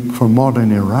name for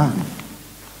modern Iran.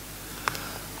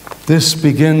 This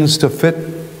begins to fit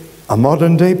a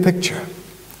modern day picture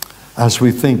as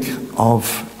we think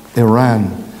of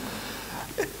Iran.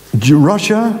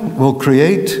 Russia will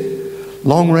create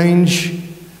long-range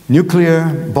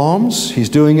nuclear bombs. He's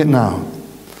doing it now.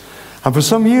 And for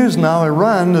some years now,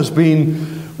 Iran has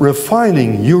been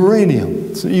refining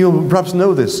uranium. So you perhaps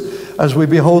know this as we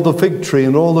behold the fig tree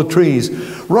and all the trees.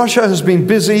 Russia has been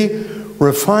busy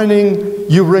refining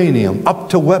uranium up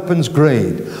to weapons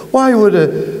grade. Why would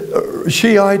a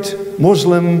Shiite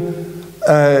Muslim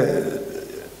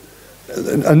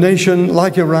a nation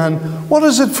like Iran, what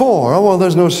is it for? Oh, well,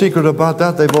 there's no secret about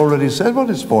that. They've already said what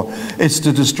it's for. It's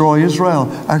to destroy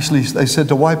Israel. Actually, they said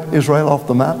to wipe Israel off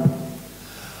the map.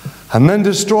 And then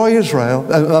destroy Israel,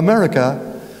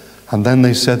 America. And then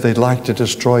they said they'd like to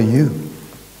destroy you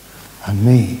and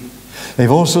me. They've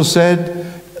also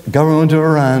said, government of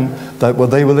Iran, that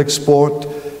they will export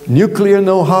nuclear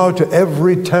know-how to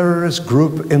every terrorist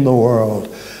group in the world.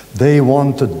 They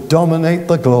want to dominate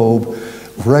the globe,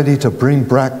 ready to bring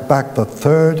back the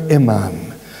third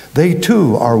Imam. They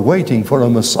too are waiting for a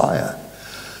Messiah.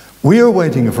 We are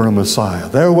waiting for a Messiah.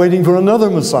 They're waiting for another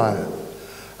Messiah.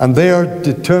 And they are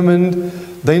determined,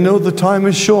 they know the time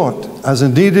is short, as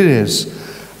indeed it is,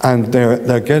 and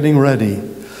they're getting ready.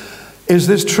 Is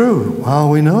this true? Well,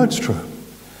 we know it's true.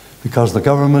 because the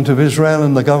government of Israel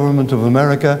and the government of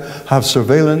America have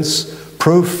surveillance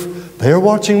proof. They're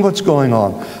watching what's going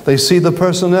on. They see the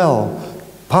personnel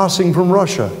passing from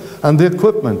Russia and the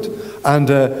equipment and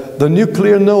the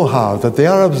nuclear know-how that the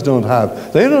Arabs don't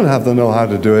have. They don't have the know-how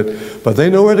to do it, but they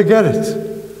know where to get it.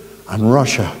 And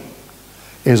Russia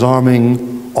is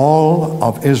arming all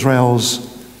of Israel's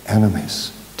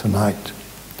enemies tonight.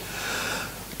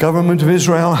 The government of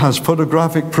Israel has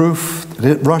photographic proof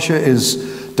that Russia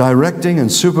is directing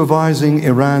and supervising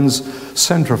Iran's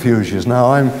centrifuges.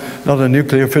 Now, I'm not a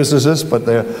nuclear physicist, but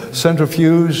they're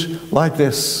centrifuge like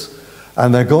this.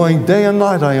 And they're going day and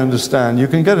night, I understand. You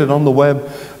can get it on the web,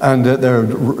 and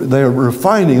they're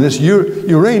refining this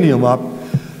uranium up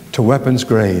to weapons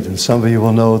grade. And some of you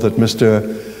will know that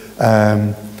Mr.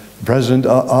 President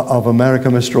of America,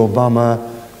 Mr. Obama,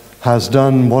 has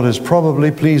done what is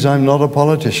probably, please, I'm not a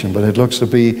politician, but it looks to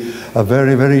be a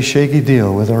very, very shaky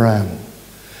deal with Iran.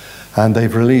 And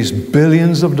they've released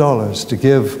billions of dollars to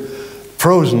give,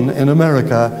 frozen in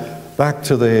America, back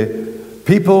to the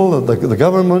people, the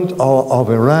government of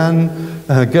Iran.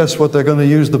 Guess what they're going to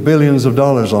use the billions of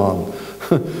dollars on?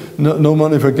 No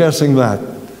money for guessing that.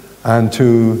 And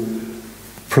to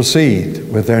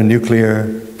proceed with their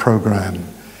nuclear program.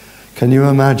 Can you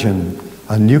imagine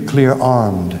a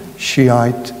nuclear-armed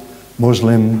Shiite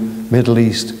Muslim Middle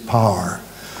East power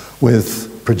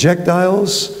with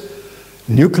projectiles,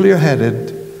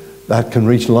 nuclear-headed, that can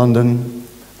reach London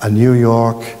and New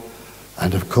York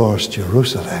and, of course,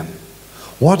 Jerusalem?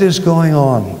 What is going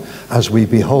on as we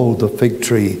behold the fig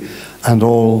tree and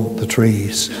all the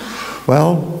trees?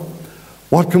 Well,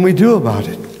 what can we do about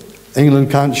it?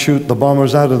 England can't shoot the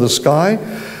bombers out of the sky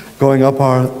going up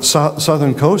our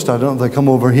southern coast. I don't know if they come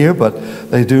over here,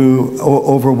 but they do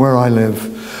over where I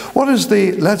live. What is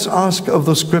let's ask of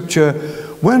the Scripture,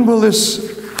 when will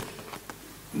this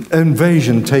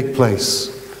invasion take place?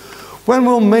 When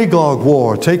will Magog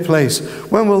war take place?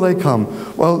 When will they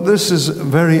come? Well, this is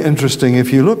very interesting.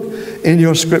 If you look in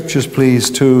your Scriptures, please,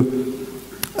 to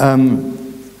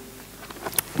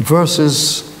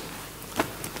verses...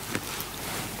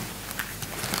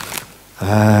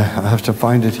 I have to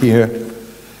find it here.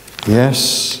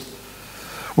 Yes.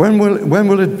 When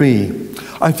will it be?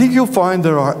 I think you'll find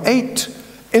there are 8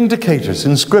 indicators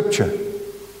in Scripture,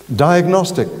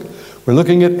 diagnostic. We're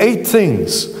looking at 8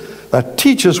 things that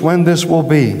teach us when this will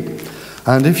be.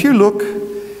 And if you look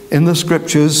in the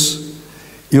Scriptures,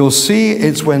 you'll see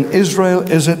it's when Israel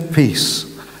is at peace.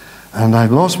 And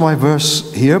I've lost my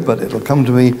verse here, but it'll come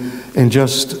to me in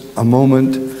just a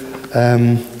moment.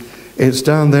 It's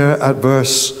down there at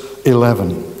verse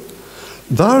 11.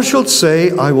 Thou shalt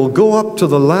say, I will go up to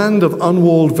the land of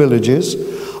unwalled villages.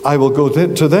 I will go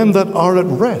to them that are at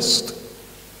rest.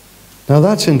 Now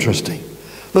that's interesting.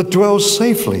 That dwells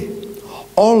safely.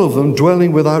 All of them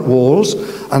dwelling without walls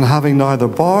and having neither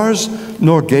bars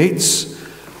nor gates,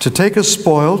 to take a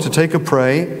spoil, to take a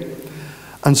prey,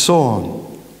 and so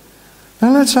on.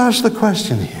 Now let's ask the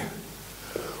question here.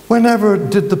 Whenever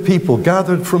did the people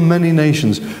gathered from many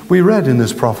nations, we read in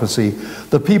this prophecy,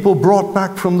 the people brought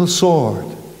back from the sword,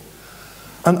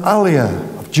 an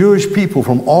aliyah of Jewish people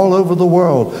from all over the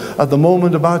world, at the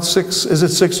moment about 6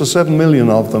 or 7 million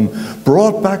of them,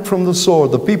 brought back from the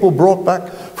sword. The people brought back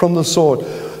from the sword.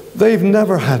 They've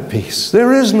never had peace.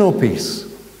 There is no peace.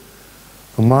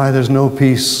 Oh my, there's no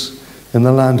peace in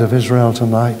the land of Israel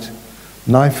tonight.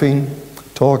 Knifing,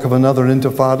 talk of another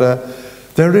intifada.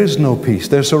 There is no peace.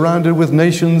 They're surrounded with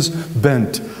nations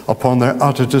bent upon their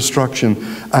utter destruction.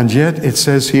 And yet it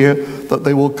says here that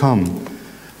they will come.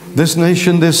 This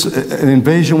nation, this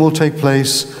invasion will take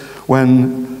place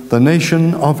when the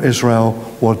nation of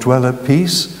Israel will dwell at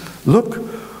peace. Look,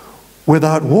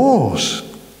 without walls,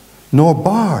 nor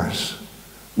bars,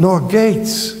 nor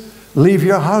gates. Leave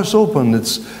your house open.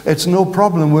 It's no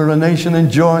problem. We're a nation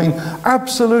enjoying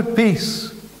absolute peace.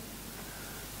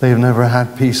 They've never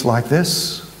had peace like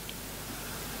this.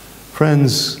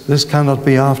 Friends, this cannot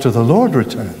be after the Lord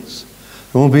returns.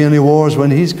 There won't be any wars when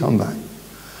He's come back.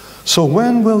 So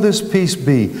when will this peace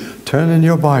be? Turn in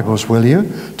your Bibles, will you,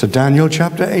 to Daniel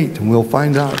chapter 8, and we'll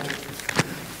find out.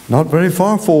 Not very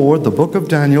far forward, the book of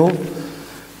Daniel,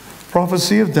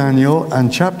 prophecy of Daniel,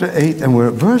 and chapter 8, and we're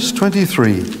at verse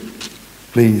 23,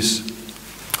 please.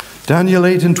 Daniel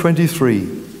 8 and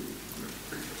 23.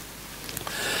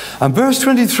 And verse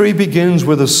 23 begins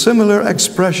with a similar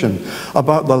expression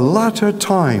about the latter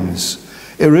times.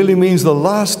 It really means the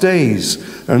last days.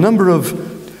 There are a number of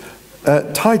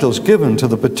titles given to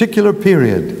the particular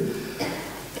period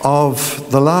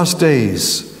of the last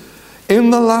days.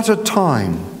 In the latter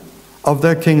time of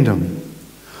their kingdom.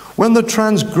 When the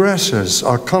transgressors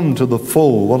are come to the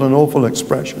full, what an awful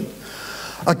expression.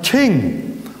 A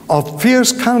king of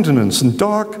fierce countenance and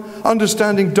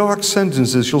understanding dark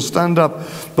sentences shall stand up.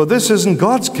 But this isn't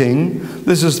God's king.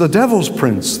 This is the devil's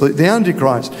prince, the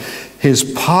Antichrist. His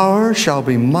power shall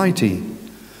be mighty,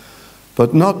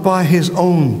 but not by his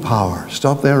own power.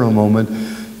 Stop there a moment.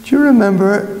 Do you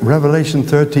remember Revelation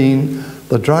 13?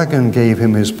 The dragon gave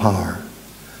him his power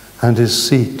and his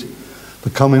seat. The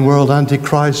coming world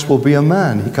Antichrist will be a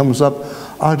man. He comes up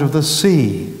out of the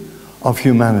sea of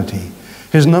humanity.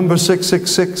 His number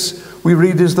 666, we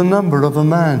read, is the number of a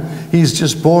man. He's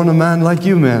just born a man like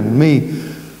you men and me.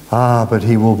 But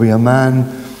he will be a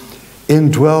man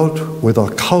indwelt with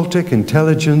occultic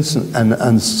intelligence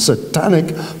and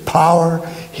satanic power.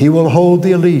 He will hold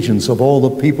the allegiance of all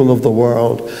the people of the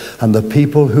world. And the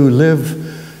people who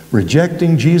live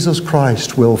rejecting Jesus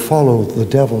Christ will follow the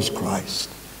devil's Christ.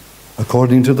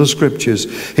 According to the scriptures,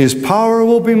 his power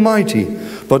will be mighty,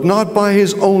 but not by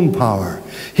his own power.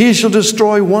 He shall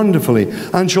destroy wonderfully,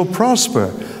 and shall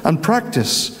prosper and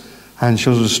practice, and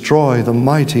shall destroy the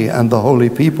mighty and the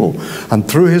holy people. And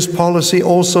through his policy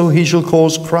also he shall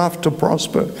cause craft to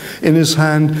prosper in his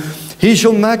hand. He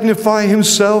shall magnify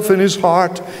himself in his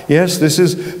heart. Yes, this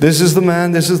is the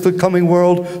man, this is the coming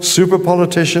world super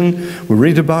politician. We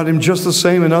read about him just the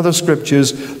same in other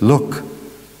scriptures. Look,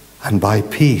 and by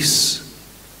peace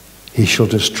he shall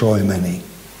destroy many.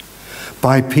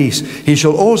 By peace. He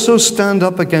shall also stand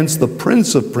up against the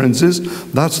Prince of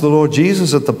Princes. That's the Lord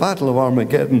Jesus at the battle of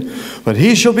Armageddon. But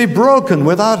he shall be broken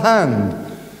without hand.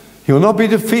 He will not be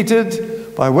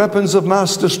defeated by weapons of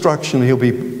mass destruction. He'll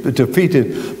be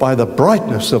defeated by the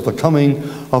brightness of the coming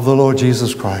of the Lord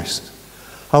Jesus Christ.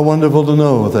 How wonderful to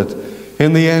know that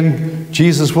in the end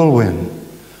Jesus will win.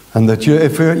 And that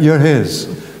if you're his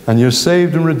and you're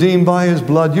saved and redeemed by his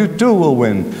blood, you too will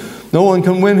win. No one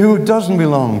can win who doesn't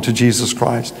belong to Jesus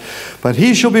Christ. But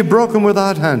he shall be broken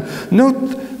without hand.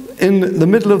 Note in the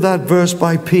middle of that verse,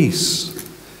 by peace,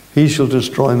 he shall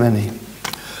destroy many.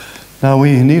 Now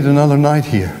we need another night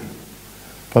here,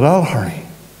 but I'll hurry.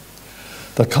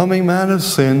 The coming man of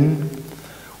sin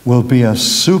will be a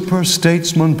super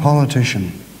statesman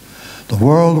politician. The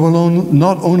world will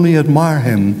not only admire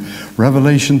him,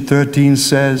 Revelation 13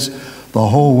 says, the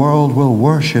whole world will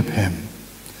worship him.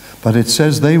 But it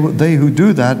says they who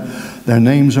do that, their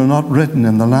names are not written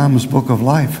in the Lamb's book of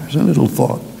life. There's a little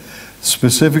thought.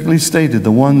 Specifically stated,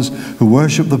 the ones who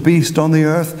worship the beast on the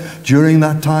earth during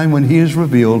that time when he is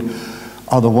revealed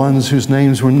are the ones whose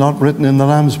names were not written in the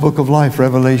Lamb's book of life,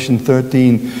 Revelation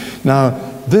 13. Now,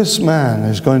 this man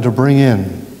is going to bring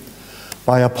in,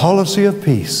 by a policy of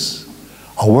peace,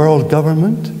 a world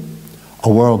government, a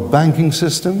world banking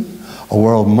system, a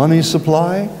world money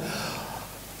supply,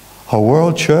 a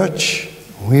world church.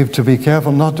 We have to be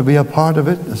careful not to be a part of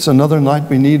it. It's another night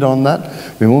we need on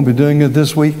that. We won't be doing it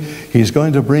this week. He's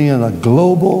going to bring in a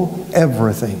global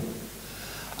everything.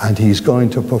 And he's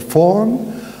going to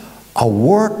perform a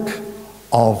work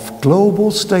of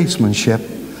global statesmanship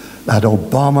that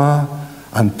Obama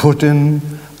and Putin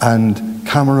and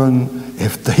Cameron,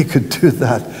 if they could do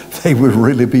that, they would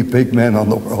really be big men on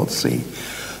the world scene.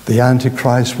 The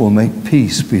Antichrist will make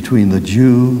peace between the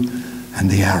Jew and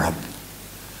the Arab.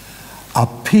 A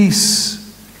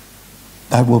peace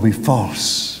that will be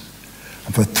false.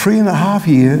 And for 3.5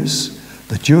 years,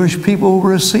 the Jewish people will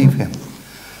receive him.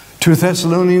 2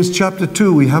 Thessalonians chapter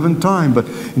 2, we haven't time, but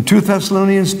in 2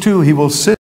 Thessalonians 2, he will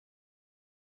sit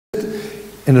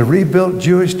in a rebuilt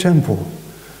Jewish temple.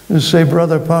 And say,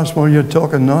 Brother Passmore, you're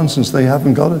talking nonsense. They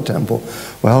haven't got a temple.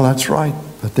 Well, that's right,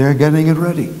 but they're getting it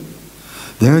ready.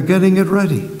 They're getting it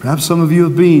ready. Perhaps some of you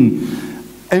have been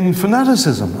in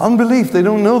fanaticism, unbelief. They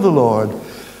don't know the Lord.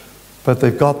 But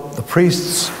they've got the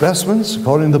priest's vestments,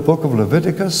 according to the book of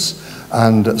Leviticus,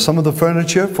 and some of the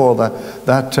furniture for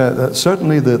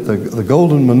certainly the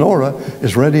golden menorah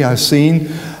is ready, I've seen,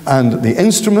 and the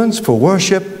instruments for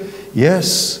worship.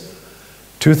 Yes,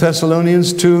 2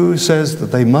 Thessalonians 2 says that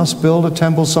they must build a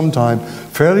temple sometime,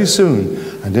 fairly soon,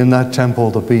 and in that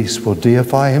temple the beast will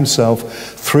deify himself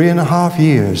 3.5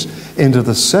 years into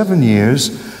the 7 years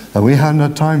that we haven't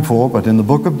had time for, but in the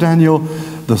book of Daniel,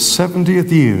 the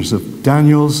 70th years of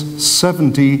Daniel's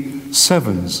 70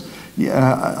 sevens.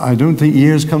 I don't think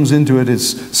years comes into it,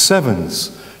 it's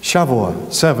sevens.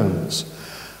 Shavuot, sevens.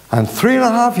 And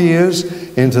 3.5 years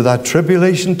into that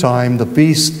tribulation time, the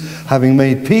beast, having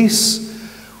made peace,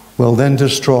 will then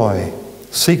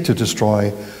seek to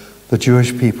destroy the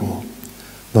Jewish people.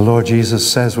 The Lord Jesus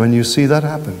says, when you see that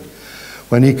happen,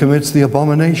 when he commits the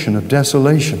abomination of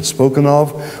desolation spoken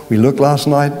of, we looked last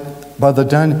night by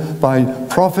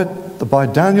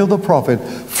Daniel the prophet,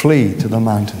 flee to the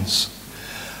mountains.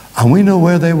 And we know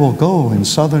where they will go in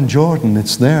southern Jordan.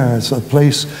 It's there. It's a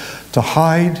place to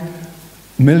hide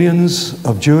millions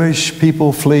of Jewish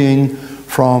people fleeing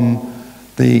from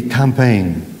the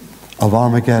campaign of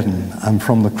Armageddon and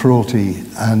from the cruelty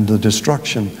and the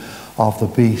destruction of the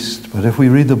beast. But if we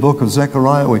read the book of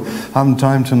Zechariah, we haven't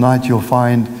time tonight, you'll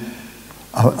find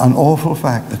an awful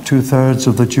fact that 2/3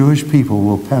 of the Jewish people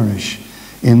will perish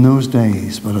in those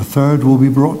days, but 1/3 will be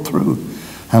brought through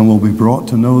and will be brought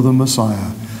to know the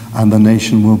Messiah, and the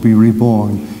nation will be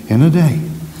reborn in a day.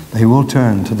 They will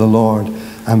turn to the Lord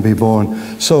and be born.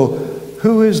 So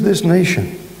who is this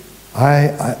nation?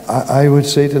 I would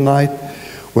say tonight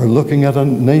we're looking at a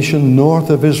nation north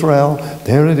of Israel.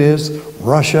 There it is,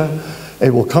 Russia.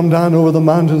 It will come down over the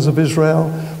mountains of Israel,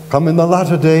 come in the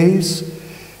latter days.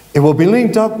 It will be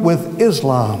linked up with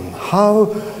Islam. How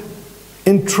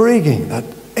intriguing that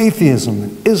atheism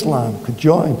and Islam could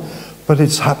join. But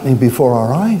it's happening before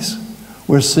our eyes.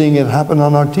 We're seeing it happen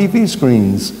on our TV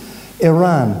screens.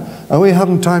 Iran. And we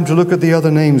haven't time to look at the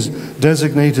other names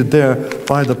designated there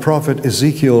by the prophet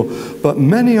Ezekiel. But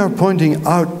many are pointing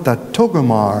out that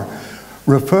Togomar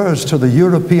refers to the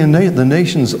the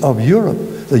nations of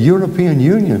Europe, the European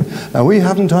Union. Now we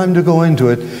haven't time to go into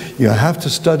it. You have to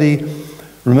study.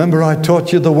 Remember, I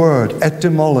taught you the word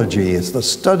etymology. It's the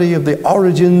study of the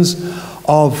origins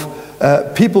of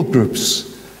people groups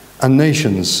and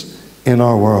nations in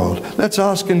our world. Let's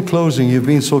ask in closing, you've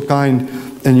been so kind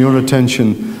in your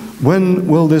attention, when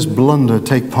will this blunder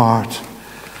take part?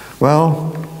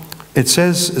 Well, it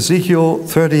says, Ezekiel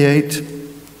 38,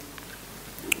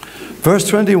 verse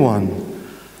 21,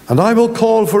 "And I will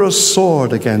call for a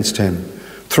sword against him.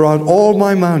 Throughout all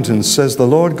my mountains, says the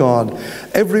Lord God,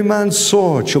 every man's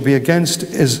sword shall be against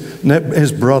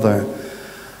his brother,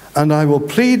 and I will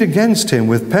plead against him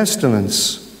with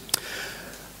pestilence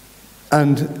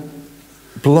and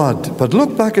blood." But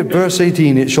look back at verse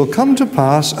 18. "It shall come to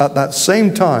pass at that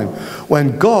same time,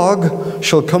 when Gog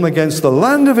shall come against the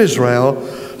land of Israel,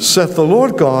 saith the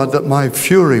Lord God, that my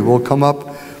fury will come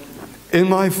up in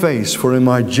my face, for in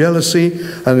my jealousy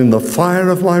and in the fire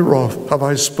of my wrath have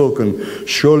I spoken.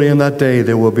 Surely in that day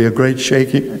there will be a great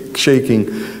shaking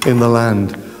in the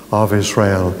land of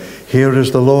Israel." Here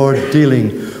is the Lord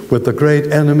dealing with the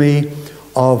great enemy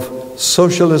of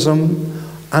socialism,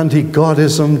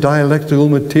 anti-Godism, dialectical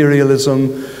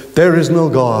materialism. There is no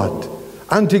God.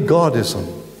 Anti-Godism,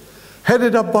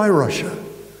 headed up by Russia.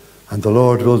 And the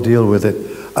Lord will deal with it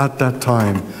at that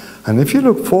time. And if you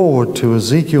look forward to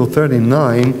Ezekiel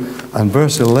 39 and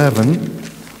verse 11,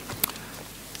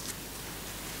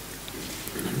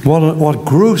 what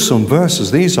gruesome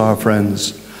verses these are,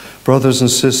 friends, brothers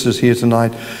and sisters here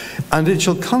tonight. "And it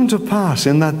shall come to pass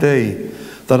in that day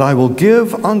that I will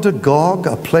give unto Gog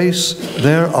a place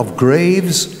there of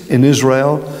graves in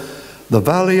Israel, the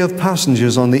valley of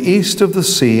passengers on the east of the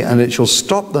sea, and it shall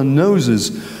stop the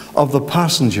noses of the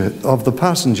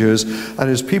passengers, and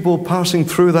his people passing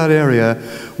through that area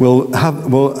will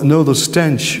know the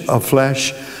stench of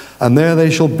flesh, and there they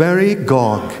shall bury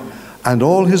Gog and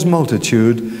all his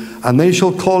multitude, and they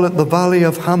shall call it the valley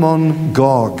of Hamon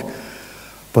Gog."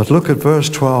 But look at verse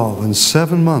 12. "In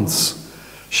 7 months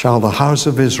shall the house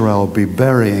of Israel be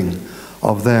burying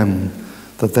of them,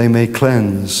 that they may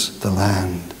cleanse the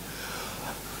land."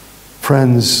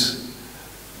 Friends,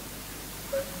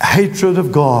 hatred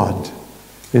of God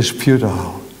is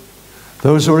futile.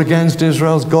 Those who are against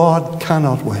Israel's God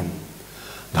cannot win.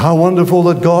 How wonderful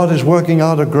that God is working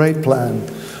out a great plan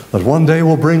that one day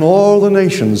will bring all the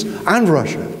nations and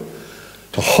Russia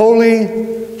to holy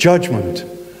judgment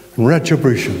and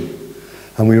retribution.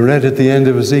 And we read at the end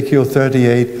of Ezekiel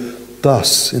 38,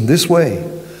 "Thus, in this way,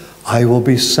 I will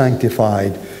be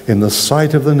sanctified in the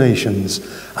sight of the nations,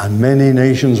 and many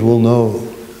nations will know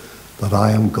that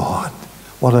I am God."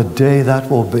 What a day that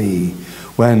will be,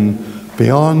 when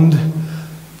beyond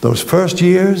those first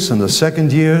years and the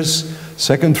second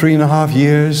 3.5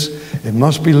 years, it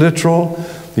must be literal.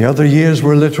 The other years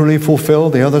were literally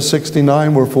fulfilled. The other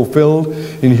 69 were fulfilled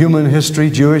in human history,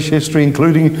 Jewish history,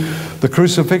 including the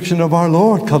crucifixion of our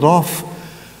Lord, cut off,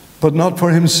 but not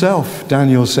for himself,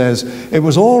 Daniel says. It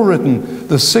was all written.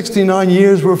 The 69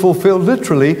 years were fulfilled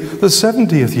literally. The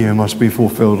 70th year must be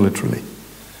fulfilled literally.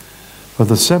 But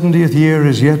the 70th year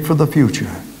is yet for the future,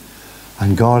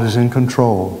 and God is in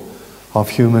control of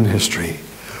human history.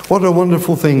 What a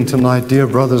wonderful thing tonight, dear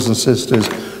brothers and sisters,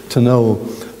 to know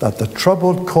that the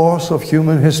troubled course of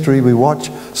human history, we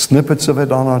watch snippets of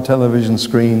it on our television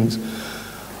screens.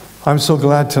 I'm so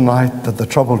glad tonight that the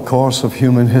troubled course of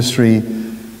human history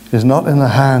is not in the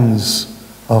hands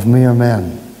of mere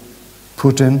men.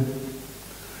 Putin,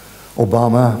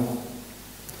 Obama,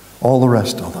 all the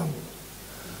rest of them.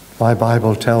 My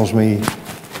Bible tells me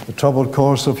the troubled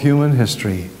course of human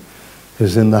history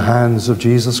is in the hands of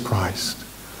Jesus Christ.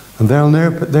 And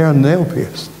they are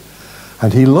nail-pierced.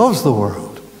 And he loves the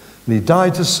world. And he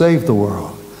died to save the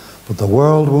world. But the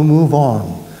world will move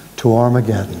on to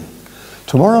Armageddon.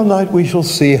 Tomorrow night we shall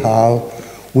see how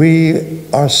we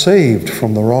are saved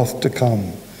from the wrath to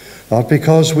come. Not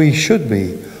because we should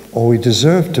be or we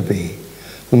deserve to be.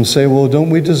 And say, well, don't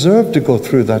we deserve to go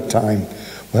through that time?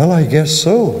 Well, I guess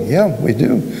so. Yeah, we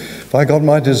do. If I got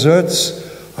my deserts,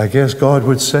 I guess God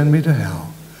would send me to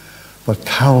hell. But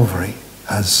Calvary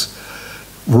has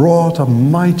wrought a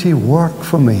mighty work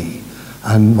for me,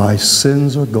 and my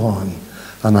sins are gone,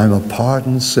 and I'm a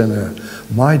pardoned sinner.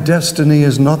 My destiny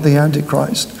is not the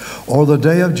Antichrist or the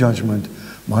day of judgment.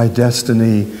 My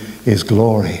destiny is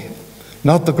glory,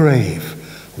 not the grave.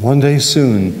 One day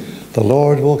soon, the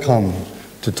Lord will come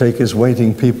to take his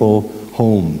waiting people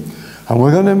home. And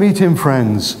we're going to meet him,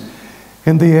 friends,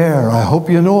 in the air. I hope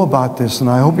you know about this, and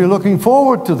I hope you're looking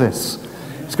forward to this.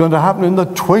 It's going to happen in the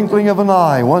twinkling of an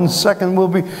eye. 1 second we'll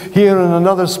be here, in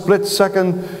another split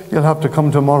second you'll have to come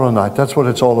tomorrow night. That's what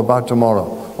it's all about tomorrow.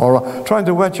 Or trying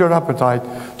to whet your appetite.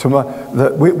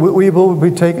 We will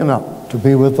be taken up to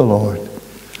be with the Lord.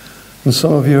 And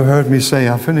some of you heard me say,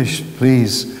 I finished,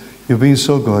 please. You've been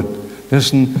so good.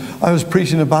 Listen, I was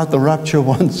preaching about the rapture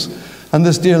once, and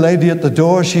this dear lady at the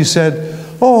door, she said,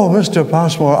 oh, Mr.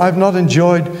 Passmore, I've not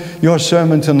enjoyed your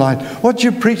sermon tonight. What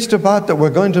you preached about, that we're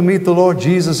going to meet the Lord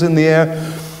Jesus in the air,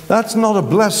 that's not a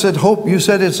blessed hope. You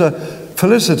said it's a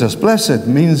felicitous. Blessed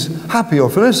means happy or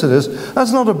felicitous.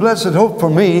 That's not a blessed hope for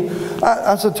me.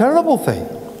 That's a terrible thing.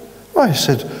 I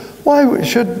said, why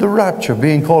should the rapture,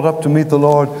 being caught up to meet the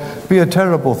Lord, be a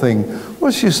terrible thing?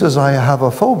 Well, she says, I have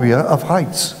a phobia of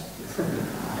heights.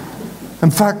 In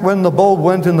fact, when the bulb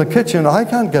went in the kitchen, I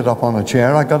can't get up on a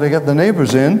chair. I got to get the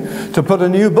neighbors in to put a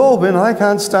new bulb in. I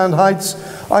can't stand heights.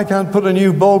 I can't put a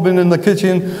new bulb in the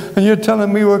kitchen. And you're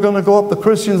telling me we're going to go up, the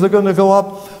Christians are going to go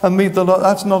up and meet the Lord.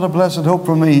 That's not a blessed hope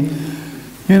for me.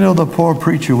 You know, the poor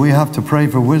preacher, we have to pray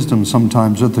for wisdom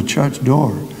sometimes at the church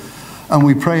door. And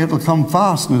we pray it'll come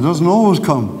fast, and it doesn't always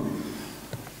come.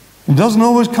 It doesn't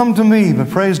always come to me,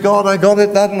 but praise God, I got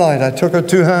it that night. I took her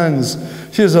 2 hands.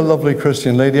 She was a lovely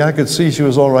Christian lady. I could see she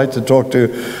was all right to talk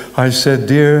to. I said,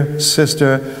 dear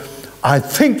sister, I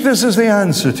think this is the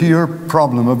answer to your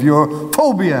problem of your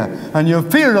phobia and your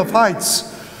fear of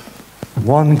heights.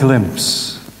 One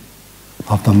glimpse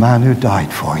of the man who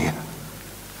died for you,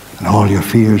 and all your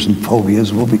fears and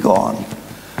phobias will be gone.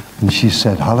 And she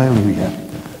said, hallelujah.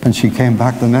 And she came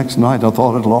back the next night. I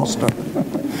thought I'd lost her.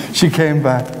 She came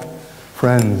back.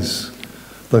 Friends,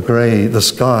 the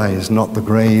sky is not the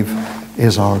grave,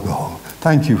 is our goal.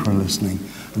 Thank you for listening.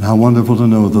 And how wonderful to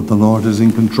know that the Lord is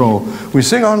in control. We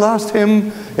sing our last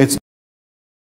hymn. It's